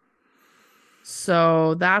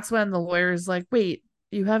 So that's when the lawyer's like, wait,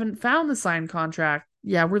 you haven't found the signed contract.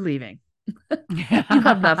 Yeah, we're leaving. You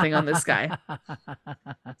have nothing on this guy.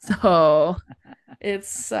 So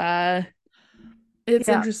it's Yeah.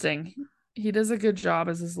 interesting. He does a good job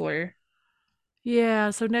as his lawyer. Yeah.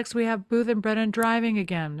 So next we have Booth and Brennan driving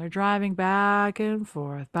again. They're driving back and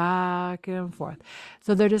forth, back and forth.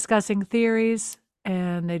 So they're discussing theories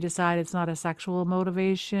and they decide it's not a sexual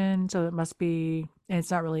motivation. So it must be, and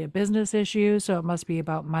it's not really a business issue. So it must be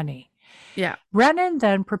about money. Yeah. Brennan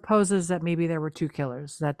then proposes that maybe there were two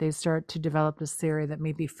killers, that they start to develop this theory that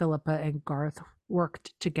maybe Philippa and Garth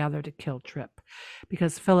worked together to kill Tripp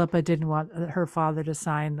because Philippa didn't want her father to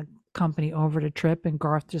sign the company over to Tripp and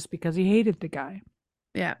Garth just because he hated the guy.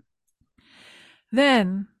 Yeah.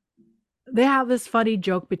 Then they have this funny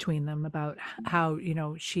joke between them about how,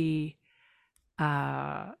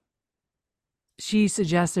 uh, she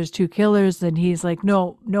suggests there's two killers, and he's like,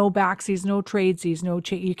 no, no backsies, no tradesies,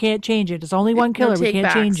 you can't change it. It's only one No killer. We take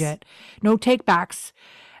can't change backs. it. No take backs.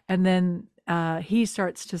 And then he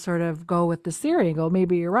starts to sort of go with the theory and go,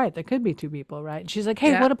 maybe you're right. There could be two people, right? And she's like,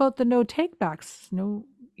 hey, Yeah. what about the no take backs? No,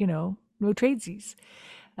 no tradesies.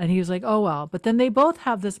 And he was like, oh, well. But then they both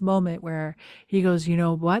have this moment where he goes, you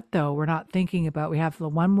know what, though? We're not thinking about, we have the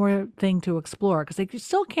one more thing to explore because they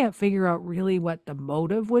still can't figure out really what the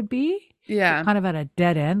motive would be. They're Yeah. kind of at a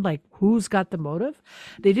dead end, like who's got the motive?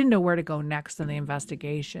 They didn't know where to go next in the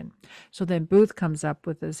investigation. So then Booth comes up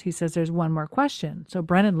with this. He says, there's one more question. So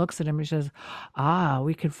Brennan looks at him and says,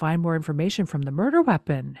 we could find more information from the murder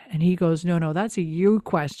weapon. And he goes, no, no, that's a you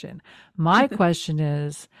question. My question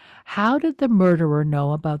is, how did the murderer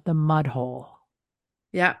know about the mud hole?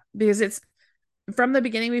 Yeah. Because it's from the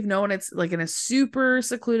beginning, we've known it's like in a super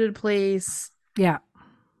secluded place. Yeah.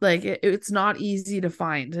 Like it's not easy to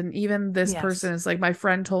find. And even this Yes. person is like, my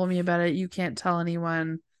friend told me about it. You can't tell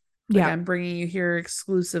anyone. Like, Yeah. I'm bringing you here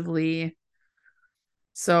exclusively.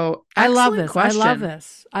 So, I love excellent this. I love question.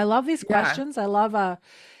 this. I love these Yeah. questions. I love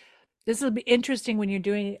this will be interesting when you're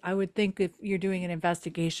doing, I would think if you're doing an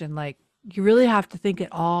investigation, like you really have to think at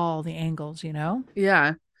all the angles, you know?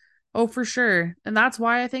 Yeah. Oh, for sure. And that's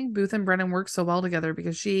why I think Booth and Brennan work so well together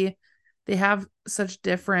because they have such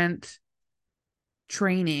different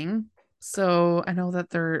training. So I know that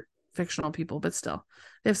they're fictional people, but still,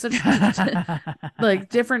 they have such like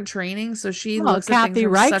different training. So she Well, looks at things Kathy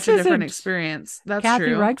from such Reichs a different isn't. experience. That's Kathy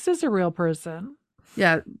true. Reichs is a real person.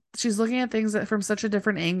 Yeah, she's looking at things from such a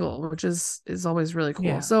different angle, which is always really cool.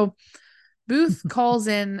 Yeah. So Booth calls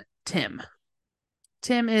in Tim.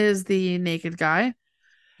 Tim is the naked guy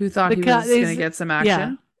who thought he Because was going to get some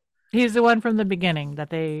action. he's the one from the beginning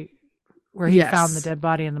where he found the Yes. dead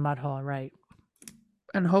body in the mud hole, right?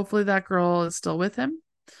 And hopefully that girl is still with him.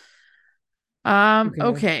 Okay.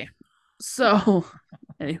 Okay. So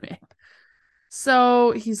anyway.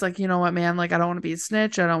 So he's like, you know what, man? Like, I don't want to be a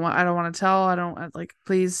snitch. I don't want to tell.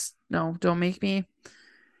 Please, no, don't make me.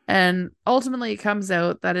 And ultimately it comes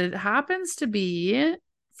out that it happens to be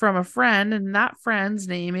from a friend, and that friend's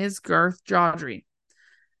name is Garth Jodry.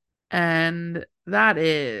 And that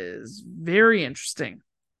is very interesting.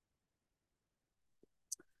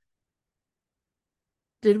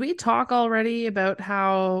 Did we talk already about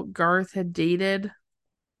how Garth had dated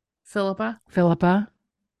Philippa?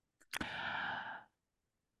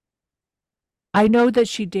 I know that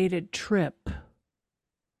she dated Trip.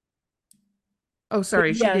 Oh,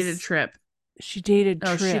 sorry. She dated Trip. She dated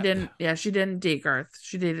No, Trip. she didn't. Yeah, she didn't date Garth.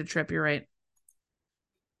 She dated Trip. You're right.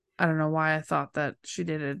 I don't know why I thought that she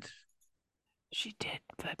dated. She did,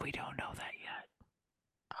 but we don't know that yet.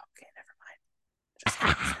 Okay, never mind. Just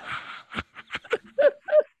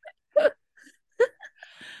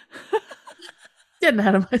getting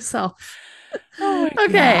ahead of myself. Oh my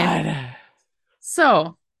okay. God.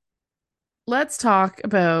 So let's talk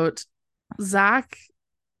about Zach.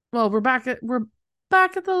 Well, we're back at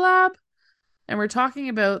the lab, and we're talking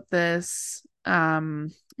about this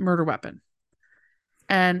murder weapon.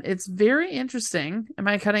 And it's very interesting. Am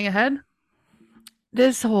I cutting ahead?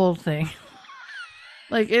 This whole thing.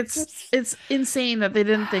 Like it's insane that they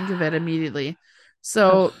didn't think of it immediately.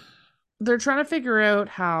 So they're trying to figure out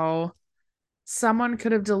how someone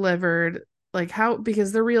could have delivered, like how,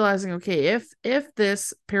 because they're realizing, okay, if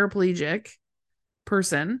this paraplegic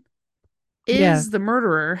person is the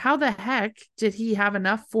murderer, how the heck did he have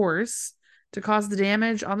enough force to cause the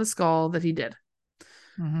damage on the skull that he did?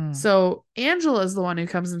 Mm-hmm. So Angela is the one who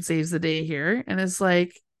comes and saves the day here and is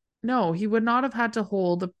like, no, he would not have had to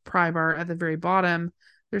hold the pry bar at the very bottom.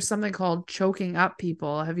 There's something called choking up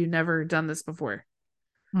people. Have you never done this before?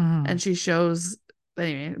 Mm-hmm. And she shows,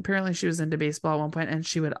 anyway, apparently she was into baseball at one point and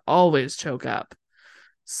she would always choke up.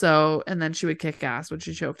 So, and then she would kick ass when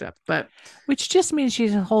she choked up. But which just means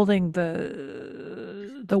she's holding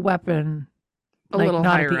the weapon a like little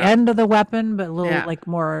not higher at the up. end of the weapon, but a little Yeah. like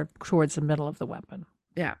more towards the middle of the weapon.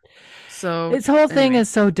 Yeah. So this whole thing is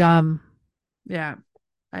so dumb. Yeah.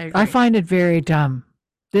 I agree. I find it very dumb.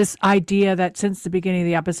 This idea that since the beginning of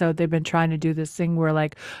the episode, they've been trying to do this thing where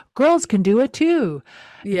like girls can do it too.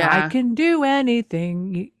 Yeah. I can do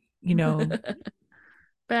anything, you know.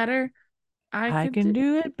 Better. I can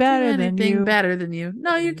do it better than you. Better than you.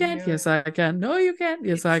 No, you can't. Yes, I can. No, you can't.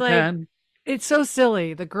 Yes, I can. It's so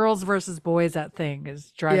silly. The girls versus boys, that thing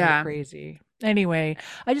is driving me crazy. Anyway,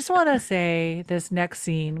 I just want to say this next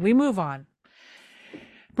scene, we move on.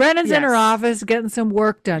 Brennan's in her office getting some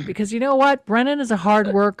work done because you know what? Brennan is a hard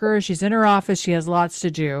worker. She's in her office. She has lots to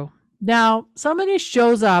do. Now, somebody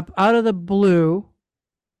shows up out of the blue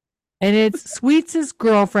and it's Sweets'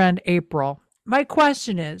 girlfriend, April. My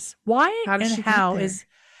question is, why how is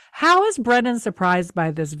Brennan surprised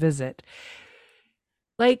by this visit?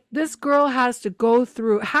 Like, this girl has to go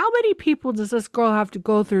through, how many people does this girl have to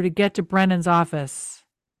go through to get to Brennan's office?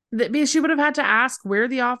 She would have had to ask where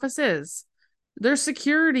the office is. There's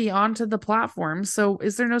security onto the platform. So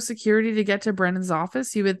is there no security to get to Brennan's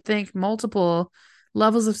office? You would think multiple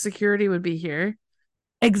levels of security would be here.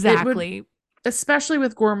 Exactly. Especially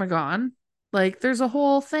with Gormagon. Like, there's a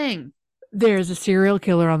whole thing. There's a serial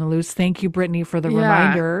killer on the loose. Thank you, Brittany, for the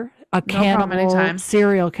reminder. A cannibal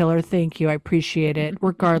serial killer. Thank you. I appreciate it.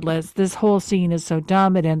 Regardless, this whole scene is so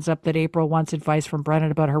dumb. It ends up that April wants advice from Brennan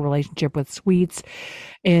about her relationship with Sweets.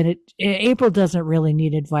 And April doesn't really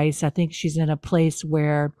need advice. I think she's in a place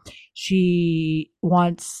where she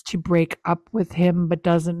wants to break up with him, but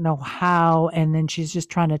doesn't know how. And then she's just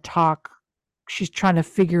trying to talk. She's trying to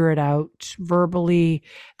figure it out verbally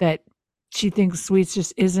that she thinks Sweets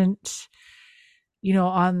just isn't,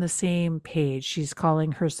 on the same page. She's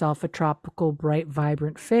calling herself a tropical, bright,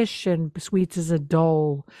 vibrant fish, and Sweets is a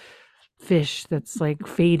dull fish that's like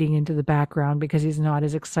fading into the background because he's not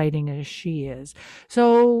as exciting as she is.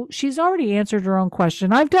 So she's already answered her own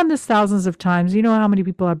question. I've done this thousands of times. You know how many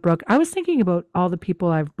people I've broken. I was thinking about all the people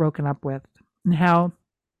I've broken up with and how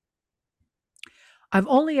I've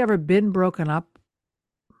only ever been broken up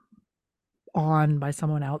on by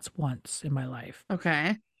someone else once in my life.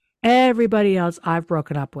 Okay. Everybody else I've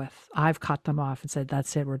broken up with, I've cut them off and said,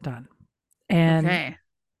 that's it, we're done. And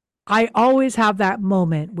I always have that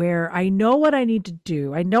moment where I know what I need to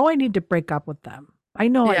do. I know I need to break up with them. I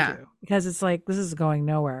know I do because it's like, this is going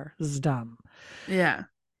nowhere. This is dumb. Yeah.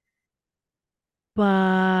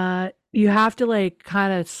 But you have to like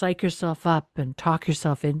kind of psych yourself up and talk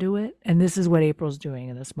yourself into it. And this is what April's doing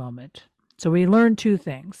in this moment. So we learned two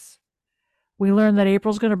things. We learned that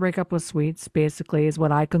April's going to break up with Sweets, basically, is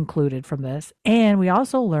what I concluded from this. And we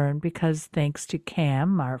also learned because thanks to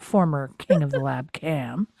Cam, our former king of the lab,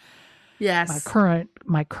 Cam, Yes.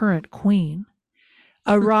 my current queen,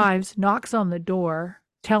 arrives, knocks on the door,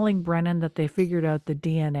 telling Brennan that they figured out the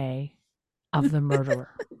DNA of the murderer.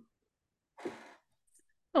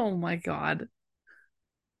 Oh my God.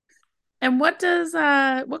 And what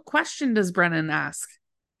question does Brennan ask?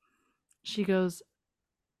 She goes,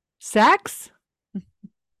 sex?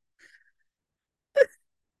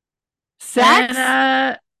 Sex?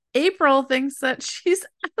 And April thinks that she's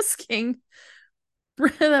asking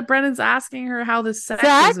that Brennan's asking her how the sex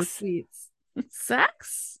is with Sex? Sweets.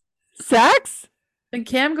 Sex? Sex? And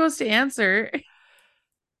Cam goes to answer,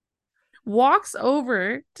 walks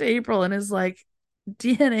over to April and is like,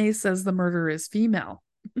 DNA says the murderer is female.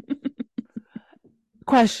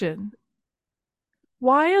 Question.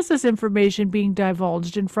 Why is this information being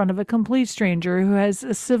divulged in front of a complete stranger who has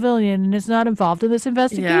a civilian and is not involved in this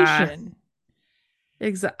investigation? Yeah,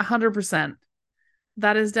 100%.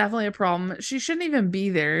 That is definitely a problem. She shouldn't even be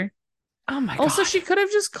there. Oh my God. Also, she could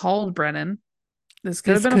have just called Brennan. This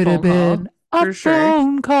could This have been could a have phone been call, a for sure.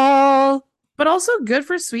 phone call. But also good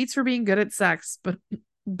for Sweets for being good at sex, but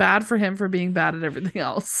bad for him for being bad at everything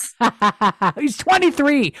else. He's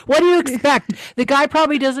 23. What do you expect? The guy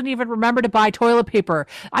probably doesn't even remember to buy toilet paper.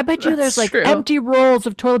 I bet you there's That's like true. empty rolls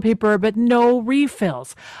of toilet paper, but no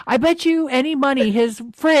refills. I bet you any money, his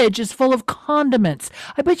fridge is full of condiments.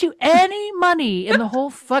 I bet you any money in the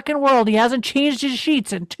whole fucking world, he hasn't changed his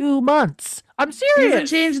sheets in 2 months. I'm He serious. hasn't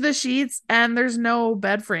changed the sheets and there's no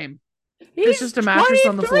bed frame. He's It's just a mattress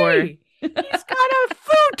on the floor. 23. He's got a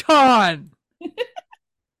futon.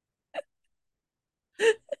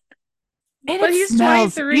 And But it he's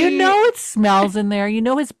smells. 23. You know it smells in there. You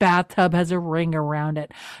know his bathtub has a ring around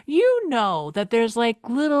it. You know that there's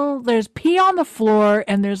there's pee on the floor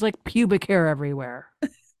and there's like pubic hair everywhere.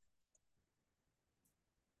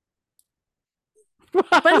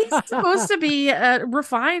 But he's supposed to be a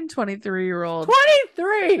refined 23-year-old.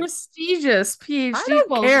 23. Prestigious I PhD don't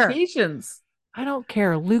qualifications. I don't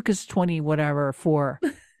care. Luke is 20, whatever, for.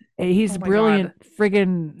 He's Oh a my brilliant God.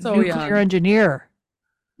 friggin' So nuclear young. engineer.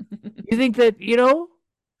 You think that, you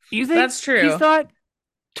think That's true. he's not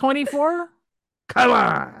 24? Come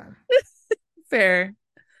on. Fair.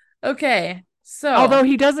 Okay. So, Although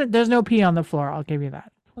he doesn't, there's no pee on the floor. I'll give you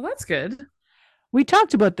that. well, that's good. We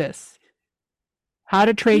talked about this. How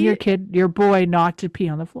to train your boy not to pee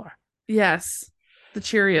on the floor. Yes. The You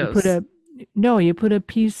Cheerios. put a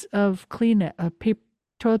piece of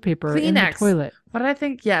toilet paper in the Kleenex. toilet. What did I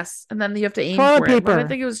think? Yes. And then you have to aim Toilet for it. What paper. did I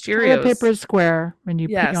think it was Cheerios? Toilet paper is square, and you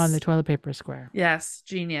pee Yes. on the toilet paper square. Yes.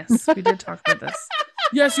 Genius. We did talk about this.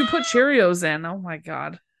 Yes, you put Cheerios in. Oh my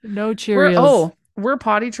God. No Cheerios. We're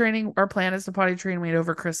potty training. Our plan is to potty train Wade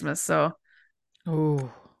over Christmas. So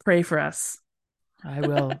pray for us. I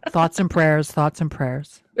will. Thoughts and prayers. Thoughts and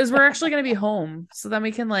prayers. Because we're actually going to be home. So then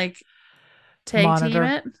we can like tag Monitor. team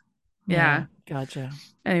it. Yeah. Gotcha.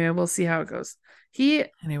 Anyway, we'll see how it goes.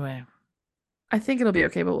 Anyway. I think it'll be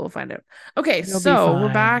okay, but we'll find out. Okay, It'll be so we're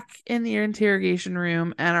fine. back in the interrogation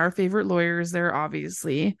room, and our favorite lawyer is there,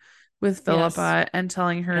 obviously, with Philippa and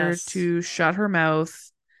telling her to shut her mouth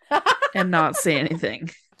and not say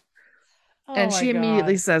anything. And she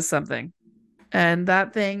immediately says something. And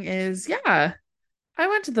that thing is, yeah, I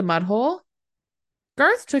went to the mud hole.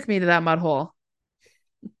 Garth took me to that mud hole.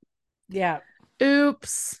 Yeah.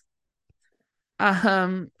 Oops.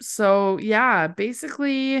 So yeah,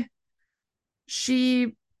 basically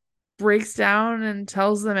she breaks down and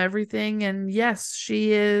tells them everything, and yes,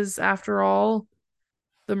 she is after all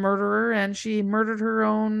the murderer, and she murdered her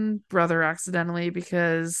own brother accidentally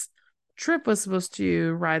because Trip was supposed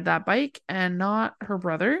to ride that bike and not her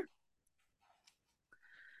brother.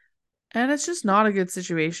 And it's just not a good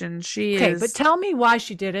situation. Okay, but tell me why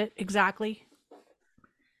she did it exactly.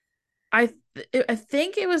 I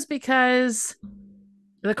think it was because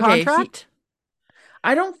the contract.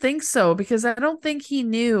 I don't think so, because I don't think he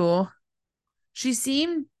knew. She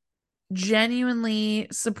seemed genuinely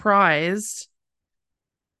surprised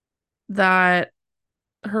that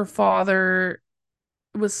her father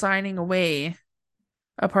was signing away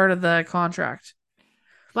a part of the contract.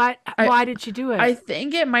 But why did she do it? I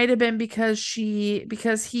think it might have been because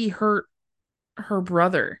he hurt her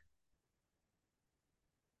brother.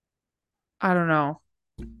 I don't know.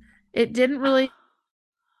 It didn't really.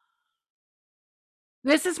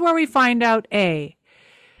 This is where we find out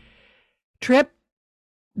Trip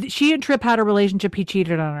She and Trip had a relationship. He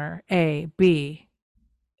cheated on her. A. B.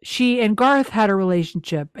 She and Garth had a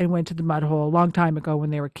relationship and went to the mud hole a long time ago when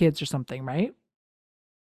they were kids or something, right?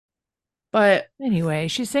 But Anyway,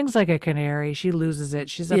 she sings like a canary. She loses it.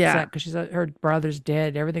 She's yeah, upset because her brother's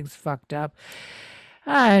dead. Everything's fucked up.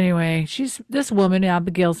 Anyway, she's this woman,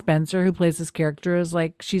 Abigail Spencer, who plays this character, is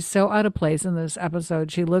like she's so out of place in this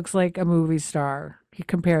episode. She looks like a movie star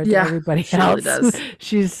compared to yeah, everybody she really else. does.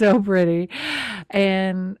 She's so pretty,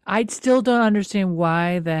 and I still don't understand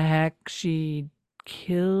why the heck she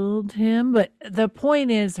killed him. But the point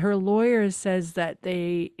is, her lawyer says that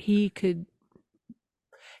he could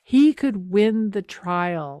win the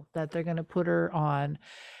trial that they're going to put her on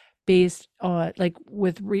based on like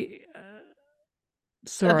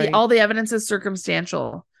That the sorry. all the evidence is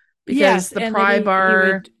circumstantial because Yes, the and that pry he bar,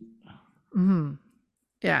 would mhm.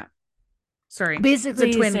 yeah, sorry, it's a Basically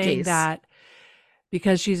he's twin saying case. that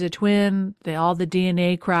because she's a twin, all the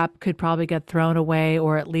DNA crap could probably get thrown away,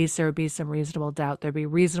 or at least there would be some reasonable doubt. There'd be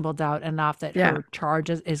reasonable doubt enough that Yeah, her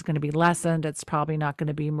charges is going to be lessened. It's probably not going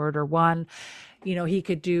to be murder one. He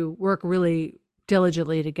could do work really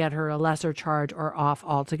diligently to get her a lesser charge or off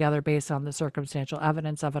altogether based on the circumstantial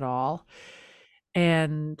evidence of it all.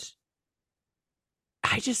 And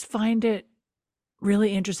I just find it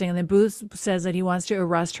really interesting. And then Booth says that he wants to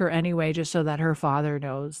arrest her anyway, just so that her father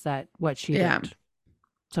knows that what she yeah, did.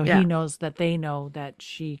 So yeah. he knows that they know that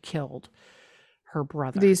she killed her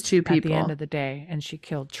brother These two at the end people. of the day, and she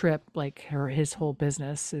killed Trip. Like his whole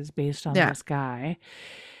business is based on Yeah. this guy.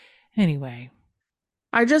 Anyway,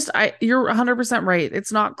 You're 100% right.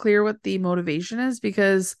 It's not clear what the motivation is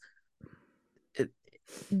because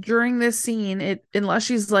during this scene, unless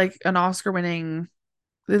she's like unless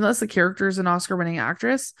the character is an Oscar-winning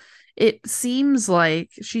actress, it seems like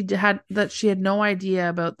she had no idea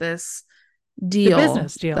about this the deal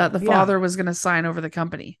business that deal, the yeah, father was going to sign over the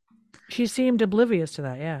company. she seemed oblivious to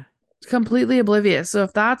that. Yeah, Completely oblivious. So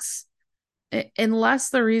if that's unless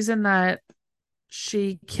the reason that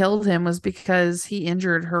she killed him was because he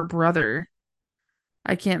injured her brother,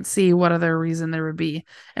 I can't see what other reason there would be.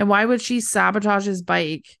 And why would she sabotage his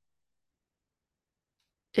bike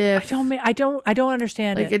if I don't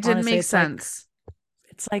understand like it it didn't honestly. make sense?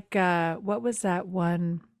 It's like what was that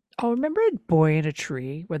one? Oh, remember Boy in a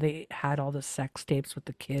Tree where they had all the sex tapes with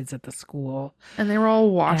the kids at the school, And they were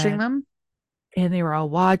all watching and them. they were all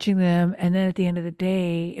watching them, and then at the end of the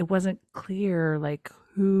day it wasn't clear like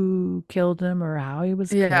who killed him or how he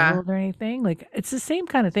was Yeah. killed or anything. Like it's the same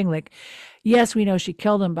kind of thing. Like yes, we know she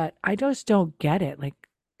killed him, but I just don't get it. Like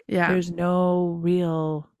Yeah. there's no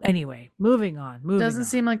real anyway, moving Doesn't on.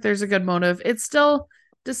 seem like there's a good motive. It's still,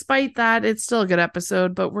 despite that, it's still a good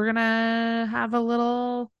episode, but we're gonna have a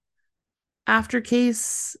little after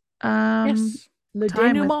case Yes, le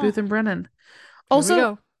time with Booth denouement. and Brennan. Here we Also,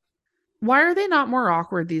 go. why are they not more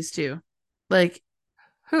awkward, these two? Like,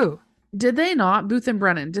 Who? did they not, Booth and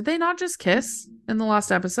Brennan, did they not just kiss in the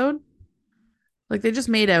last episode? Like they just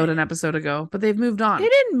made out an episode ago, but they've moved They on.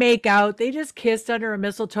 didn't make out. They just kissed under a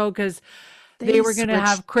mistletoe because they They were going to switched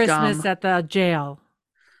have Christmas gum. at the jail.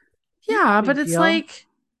 No Yeah, but big it's deal. like,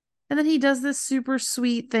 and then he does this super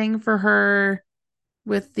sweet thing for her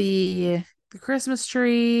with the Christmas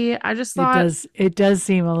tree. I just thought It does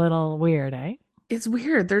seem a little weird, eh? it's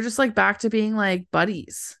weird. They're just like back to being like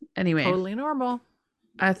buddies. Anyway, Totally normal.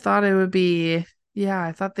 I thought it would be, yeah,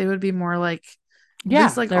 I thought they would be more like at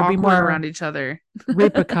least Yeah, like there'd be awkward around more each other.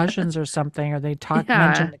 repercussions or something, or they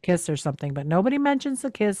mention Yeah. the kiss or something, but nobody mentions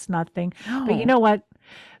the kiss, nothing. But you No. know what?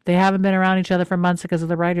 They haven't been around each other for months because of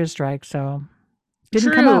the writer's strike, so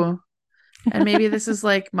didn't come up. True. And maybe this is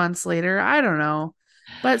like months later. I don't know.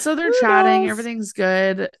 But so they're Who chatting, knows? everything's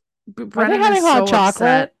good. Are they Brennan is having hot so upset.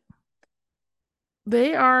 chocolate?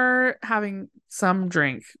 They are having some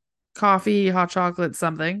drink, coffee, hot chocolate,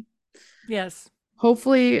 something. Yes.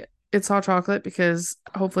 Hopefully it's hot chocolate because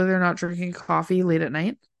hopefully they're not drinking coffee late at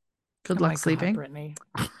night. Good Oh my luck God, sleeping. Brittany.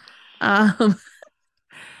 Um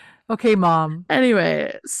Okay, mom.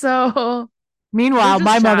 anyway, so they're Meanwhile, just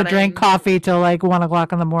my mother drank chatting. coffee till like 1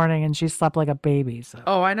 o'clock in the morning and she slept like a baby. So,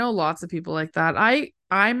 Oh, I know lots of people like that.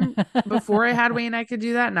 I'm before I had Wayne, I could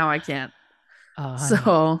do that. Now I can't. oh, honey,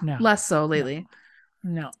 So no, less so no, lately.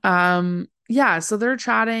 no. Yeah, so they're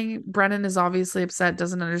chatting. Brennan is obviously upset,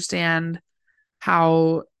 doesn't understand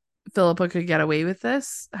how Philippa could get away with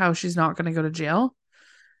this, how she's not going to go to jail.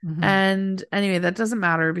 Mhm. And anyway, that doesn't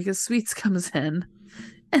matter because Sweets comes in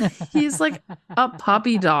and he's like a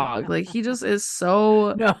puppy dog. Like he just is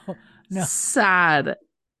so No, no. sad.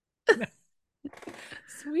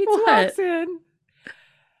 Sweets What? walks in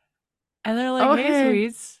and they're like, Oh, "Hey, hey,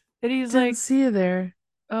 Sweets," and he's didn't like, see you there.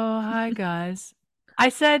 "Oh, hi guys." I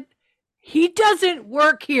said, he doesn't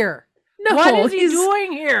work here. What No, is he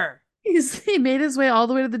doing here? he made his way all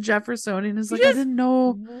the way to the Jeffersonian. He's He like, I just didn't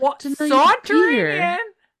know you'd be sauntering here. in,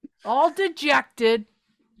 all dejected,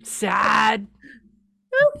 sad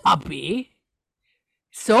puppy.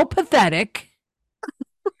 So pathetic.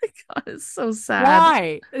 Oh my God, it's so sad.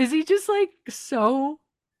 Why? Is he just like so?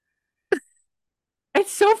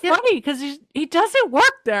 It's so Yeah. funny because he doesn't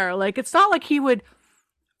work there. Like, it's not like he would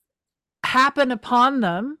happen upon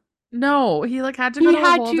them. No, he like had to go He to a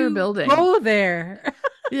had whole other to building. go there.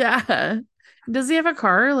 Yeah. Does he have a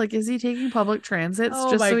car? Like, is he taking public transits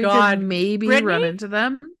Oh just my so he God. could maybe Brittany? run into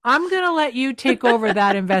them? I'm going to let you take over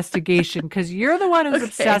that investigation because you're the one who's Okay.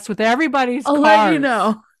 obsessed with everybody's I'll cars. let you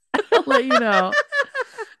know. I'll let you know.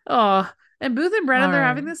 Oh, and Booth and Brennan, All they're right.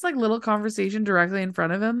 having this like little conversation directly in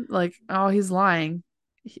front of him. Like, oh, he's lying.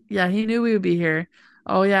 Yeah, he knew we would be here.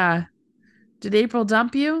 Oh, yeah. Did April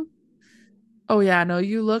dump you? Oh, yeah. No,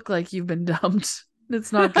 you look like you've been dumped.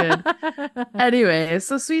 It's not good. Anyway,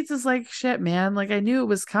 so Sweets is like, shit, man. Like, I knew it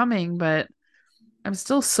was coming, but I'm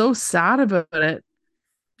still so sad about it.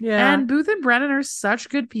 Yeah. And Booth and Brennan are such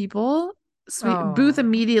good people. Booth Oh.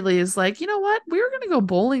 immediately is like, you know what? We were going to go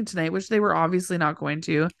bowling tonight, which they were obviously not going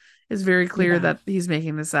to. It's very clear Yeah. that he's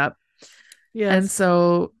making this up. Yes. And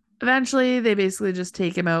so eventually they basically just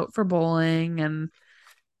take him out for bowling and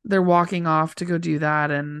they're walking off to go do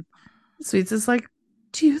that. And Sweets is like,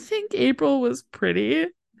 do you think April was pretty?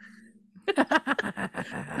 They're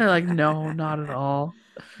like, no, not at all.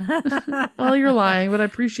 Well, you're lying, but I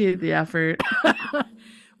appreciate the effort.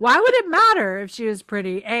 Why would it matter if she was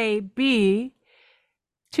pretty? A, B,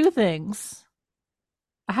 two things.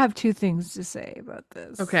 I have two things to say about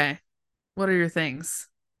this. Okay. What are your things?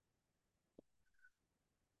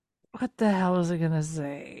 What the hell is I going to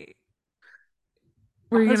say?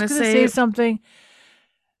 Were you going going to to say something?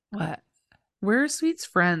 What? Where are Sweet's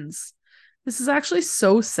friends? This is actually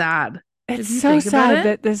so sad. It's so sad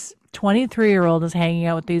that this 23-year-old is hanging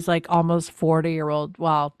out with these like almost 40-year-old.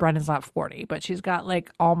 Well, Brendan's not 40, but she's got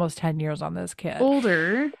like almost 10 years on this kid.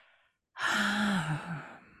 Older.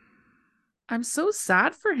 I'm so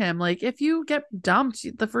sad for him. Like, if you get dumped,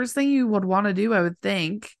 the first thing you would want to do, I would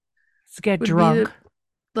think, is get drunk.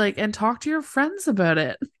 And talk to your friends about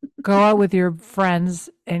it. Go out with your friends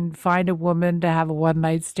and find a woman to have a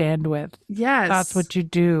one-night stand with. Yes. That's what you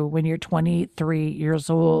do when you're 23 years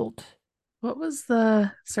old. What was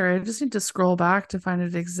sorry, I just need to scroll back to find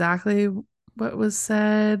it exactly what was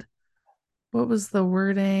said. What was the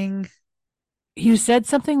wording? You said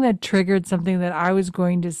something that triggered something that I was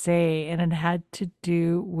going to say, and it had to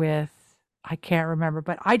do with, I can't remember,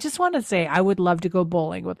 but I just want to say I would love to go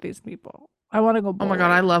bowling with these people. I want to go bowling. Oh my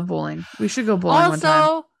God, I love bowling. We should go bowling one time.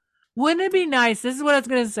 Also, wouldn't it be nice? This is what I was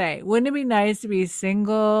going to say. Wouldn't it be nice to be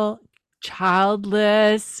single,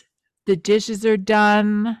 childless, the dishes are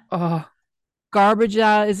done, garbage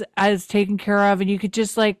is taken care of, and you could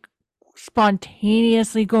just like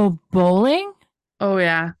spontaneously go bowling? Oh,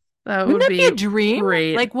 yeah. That Wouldn't would be a dream?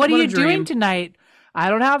 Great. Like, what are you doing tonight? I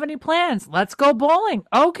don't have any plans. Let's go bowling.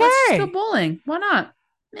 Okay. Let's just go bowling. Why not?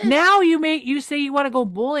 Now you say you want to go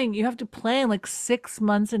bowling. You have to plan like 6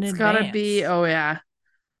 months in advance. It's gotta be. Oh yeah.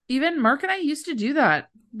 Even Mark and I used to do that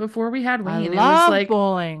before we had Wayne. I It love was like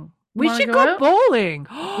bowling. We should go bowling.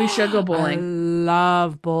 We should go bowling. I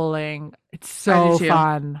love bowling. It's so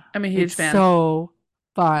fun. I'm a huge fan. So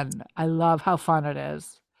fun. I love how fun it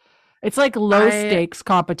is. It's like low stakes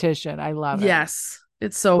competition. I love it. Yes.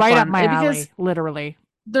 It's so right fun. up my alley, literally.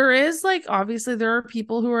 There is like, obviously there are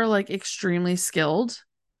people who are like extremely skilled.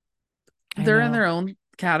 They're in their own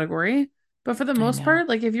category. But for the most part,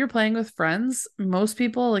 like if you're playing with friends, most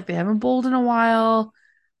people like they haven't bowled in a while.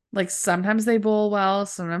 Like sometimes they bowl well,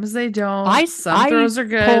 sometimes they don't. Some throws are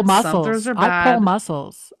good, some throws are bad.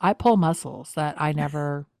 I pull muscles that I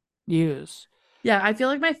never use. Yeah, I feel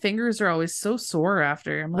like my fingers are always so sore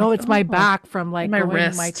after. I'm like, no, it's my back from like my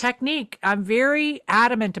wrist. My technique. I'm very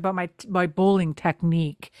adamant about my bowling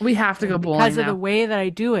technique. We have to go bowling because of the way that I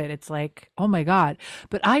do it. It's like, oh my God.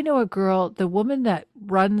 But I know a girl, the woman that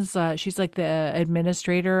runs, she's like the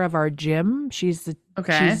administrator of our gym. She's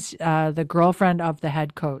the girlfriend of the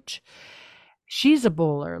head coach. She's a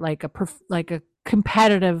bowler, like a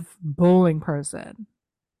competitive bowling person.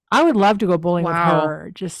 I would love to go bowling with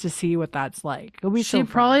her just to see what that's like. She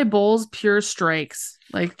probably bowls pure strikes,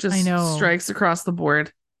 like just strikes across the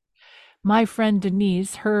board. My friend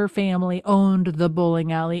Denise, her family owned the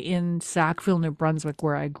bowling alley in Sackville, New Brunswick,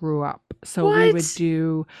 where I grew up. So we would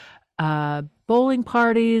do bowling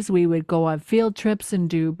parties. We would go on field trips and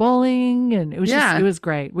do bowling, and it was it was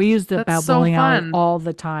great. We used the bowling alley all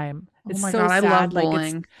the time. Oh It's my so God, I love sad. Like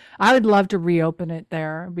bowling. I would love to reopen it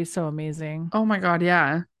there. It'd be so amazing. Oh my God,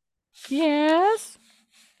 yeah. Yes.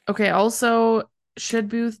 Okay, also, should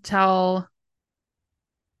Booth tell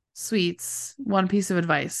Sweets one piece of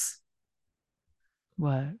advice?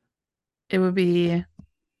 What? It would be,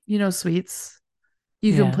 Sweets,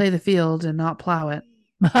 you can Yeah. play the field and not plow it.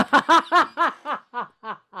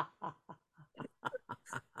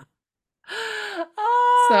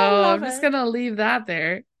 So Oh, I love I'm just it. gonna leave that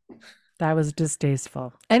there. That was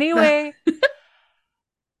distasteful. Anyway,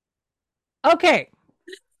 okay.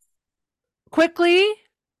 Quickly,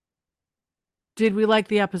 did we like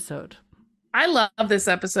the episode? I love this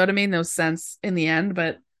episode. It made no sense in the end,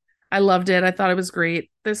 but I loved it. I thought it was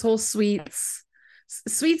great. This whole Sweets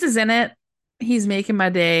is in it. He's making my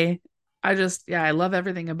day. I love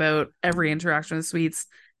everything about every interaction with Sweets.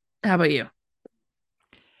 How about you?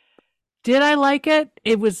 Did I like it?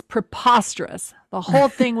 It was preposterous. The whole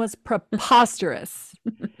thing was preposterous.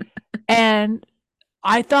 And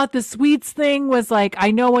I thought the sweets thing was like,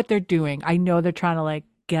 I know what they're doing. I know they're trying to like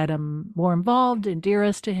get him more involved, endear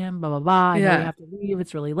us to him, blah, blah, blah. I know we Yeah. have to leave.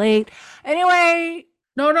 It's really late. Anyway,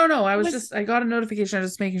 No, no, no. was I got a notification. I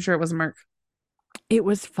was just making sure it wasn't Mark. it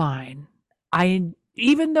was fine.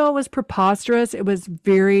 Even though it was preposterous, it was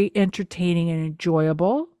very entertaining and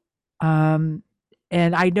enjoyable. Um,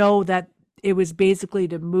 and I know that it was basically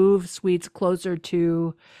to move Sweets closer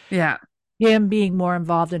to Yeah. him being more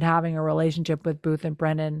involved in having a relationship with Booth and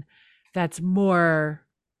Brennan. That's more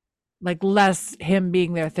like less him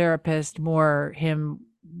being their therapist, more him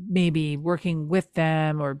maybe working with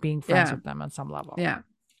them or being friends Yeah. with them on some level. Yeah.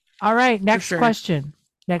 All right, next sure. question.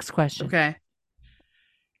 Next question. Okay.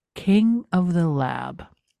 King of the Lab.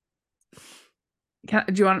 Do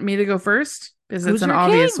you want me to go first? Because Who's it's an your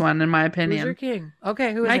obvious king? one in my Who's opinion. your king?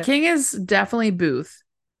 Okay, who is My it? king is definitely Booth.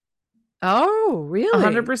 Oh, really?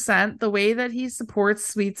 100%. The way that he supports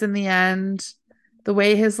Sweets in the end, the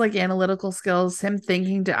way his like analytical skills, him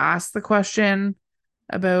thinking to ask the question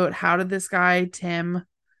about how did this guy, Tim,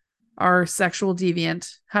 our sexual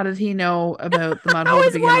deviant, how did he know about the mud hole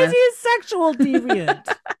to begin Why is with? he a sexual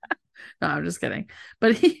deviant? No, I'm just kidding.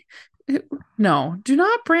 But no, do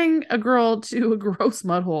not bring a girl to a gross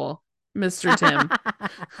mud hole, Mr. Tim.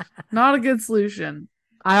 Not a good solution.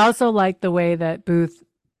 I also like the way that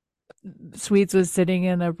Sweets was sitting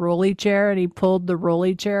in a rolly chair and he pulled the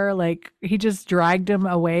rolly chair, like he just dragged him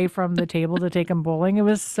away from the table to take him bowling. It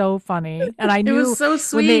was so funny. And I It knew was so when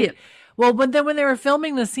sweet. but then when they were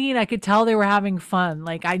filming the scene, I could tell they were having fun.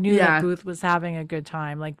 Like I knew that Yeah. Booth was having a good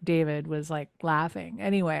time. Like David was like laughing.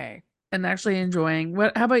 Anyway, And actually enjoying.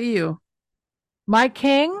 How about you? my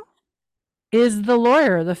king is the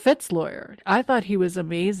lawyer, the Fitz lawyer. I thought he was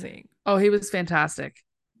amazing. Oh, he was fantastic.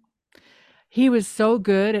 He was so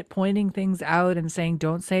good at pointing things out and saying,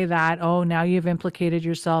 don't say that. Oh, now you've implicated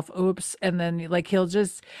yourself. Oops. And then like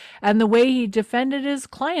and the way he defended his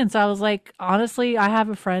clients, I was like, honestly, I have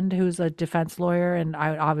a friend who's a defense lawyer and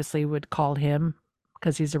I obviously would call him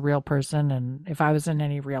because he's a real person. And if I was in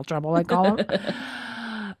any real trouble, I'd call him.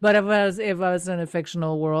 But if I was in a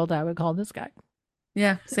fictional world, I would call this guy.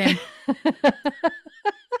 Yeah, same.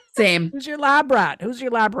 Same. Who's your lab rat? Who's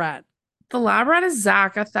your lab rat? The lab rat is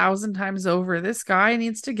Zach 1,000 times over. This guy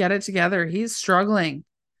needs to get it together. He's struggling.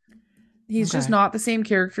 He's just Okay. not the same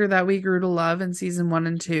character that we grew to love in season 1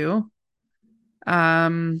 and 2.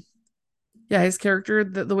 Yeah, his character,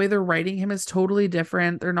 the way they're writing him is totally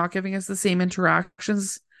different. They're not giving us the same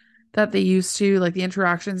interactions that they used to. Like the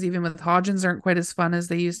interactions even with Hodgins aren't quite as fun as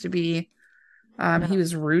they used to be. He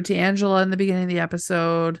was rude to Angela in the beginning of the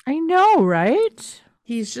episode. I know, right?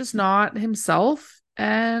 He's just not himself.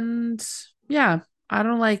 And yeah, I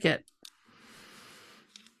don't like it.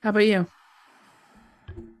 How about you?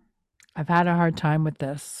 I've had a hard time with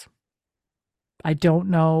this. I don't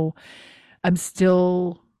know.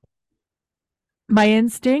 My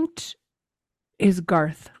instinct is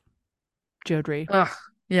Garth Jodrey. Ugh,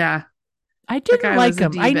 yeah. I guy didn't like was a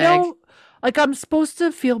him. I D-bag. know, like, I'm supposed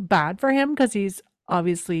to feel bad for him because he's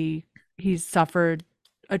suffered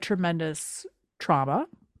a tremendous trauma,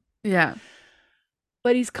 Yeah,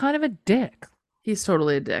 but he's kind of a dick. he's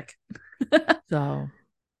totally a dick. So,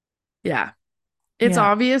 Yeah. It's yeah.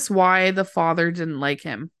 obvious why the father didn't like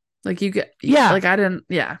him. Like Yeah. like I didn't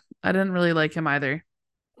really like him either.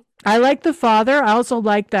 I like the father. I also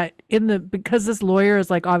like that because this lawyer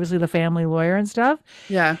is like obviously the family lawyer and stuff.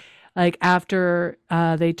 Yeah. Like after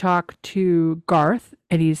they talk to Garth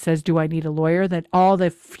and he says, "Do I need a lawyer?" That all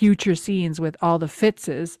the future scenes with all the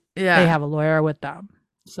Fitzes, Yeah. they have a lawyer with them.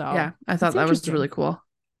 So Yeah, I thought it's that was interesting. really cool.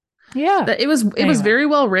 Yeah. It was Anyway. very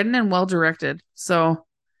well written and well directed. So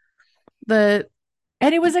the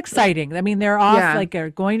And it was exciting. I mean, they're off Yeah. like they're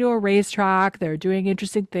going to a racetrack. They're doing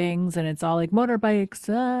interesting things, and it's all like motorbikes,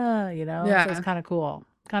 Yeah. So it's kind of cool.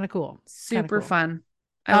 Kind of cool. Super cool. fun.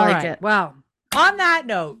 I All like right. it. Well, on that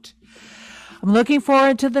note, I'm looking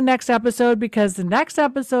forward to the next episode because the next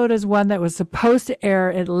episode is one that was supposed to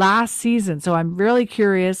air at last season. So I'm really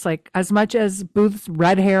curious, like as much as Booth's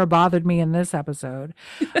red hair bothered me in this episode,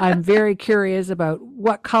 I'm very curious about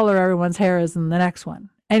what color everyone's hair is in the next one.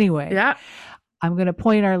 Anyway, Yeah. I'm going to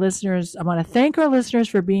point our listeners. I want to thank our listeners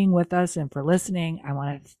for being with us and for listening. I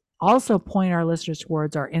want to also point our listeners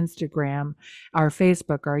towards our Instagram, our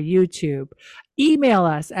Facebook, our YouTube. Email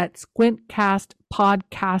us at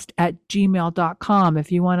squintcastpodcast@gmail.com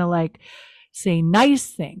if you want to like say nice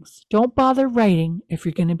things. Don't bother writing if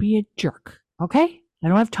you're going to be a jerk. Okay? I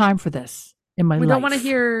don't have time for this in my life. We don't want to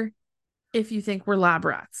hear if you think we're lab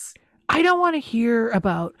rats. I don't want to hear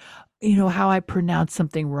about, how I pronounce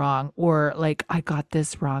something wrong or like I got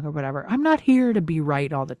this wrong or whatever. I'm not here to be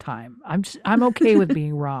right all the time. I'm okay with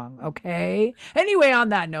being wrong. Okay. Anyway, on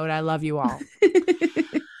that note, I love you all.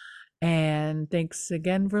 And thanks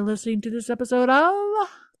again for listening to this episode of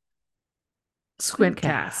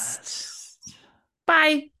Squintcast.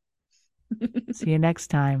 Bye. See you next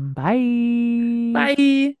time. Bye.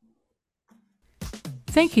 Bye.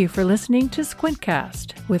 Thank you for listening to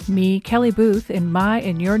Squintcast with me, Kelly Booth,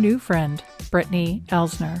 and your new friend, Brittany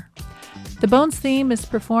Elsner. The Bones theme is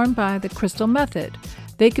performed by The Crystal Method.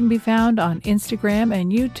 They can be found on Instagram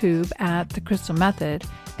and YouTube at The Crystal Method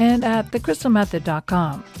and at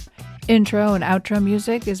thecrystalmethod.com. Intro and outro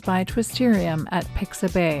music is by Twisterium at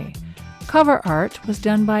Pixabay. Cover art was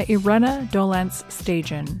done by Irena Dolence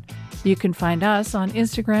Stajan. You can find us on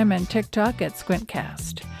Instagram and TikTok at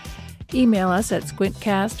Squintcast. Email us at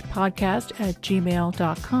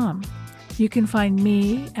squintcastpodcast@gmail.com. You can find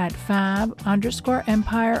me at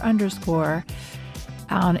fab_empire_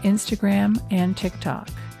 on Instagram and TikTok.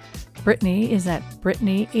 Brittany is at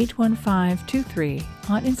Brittany81523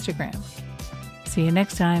 on Instagram. See you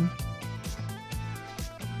next time.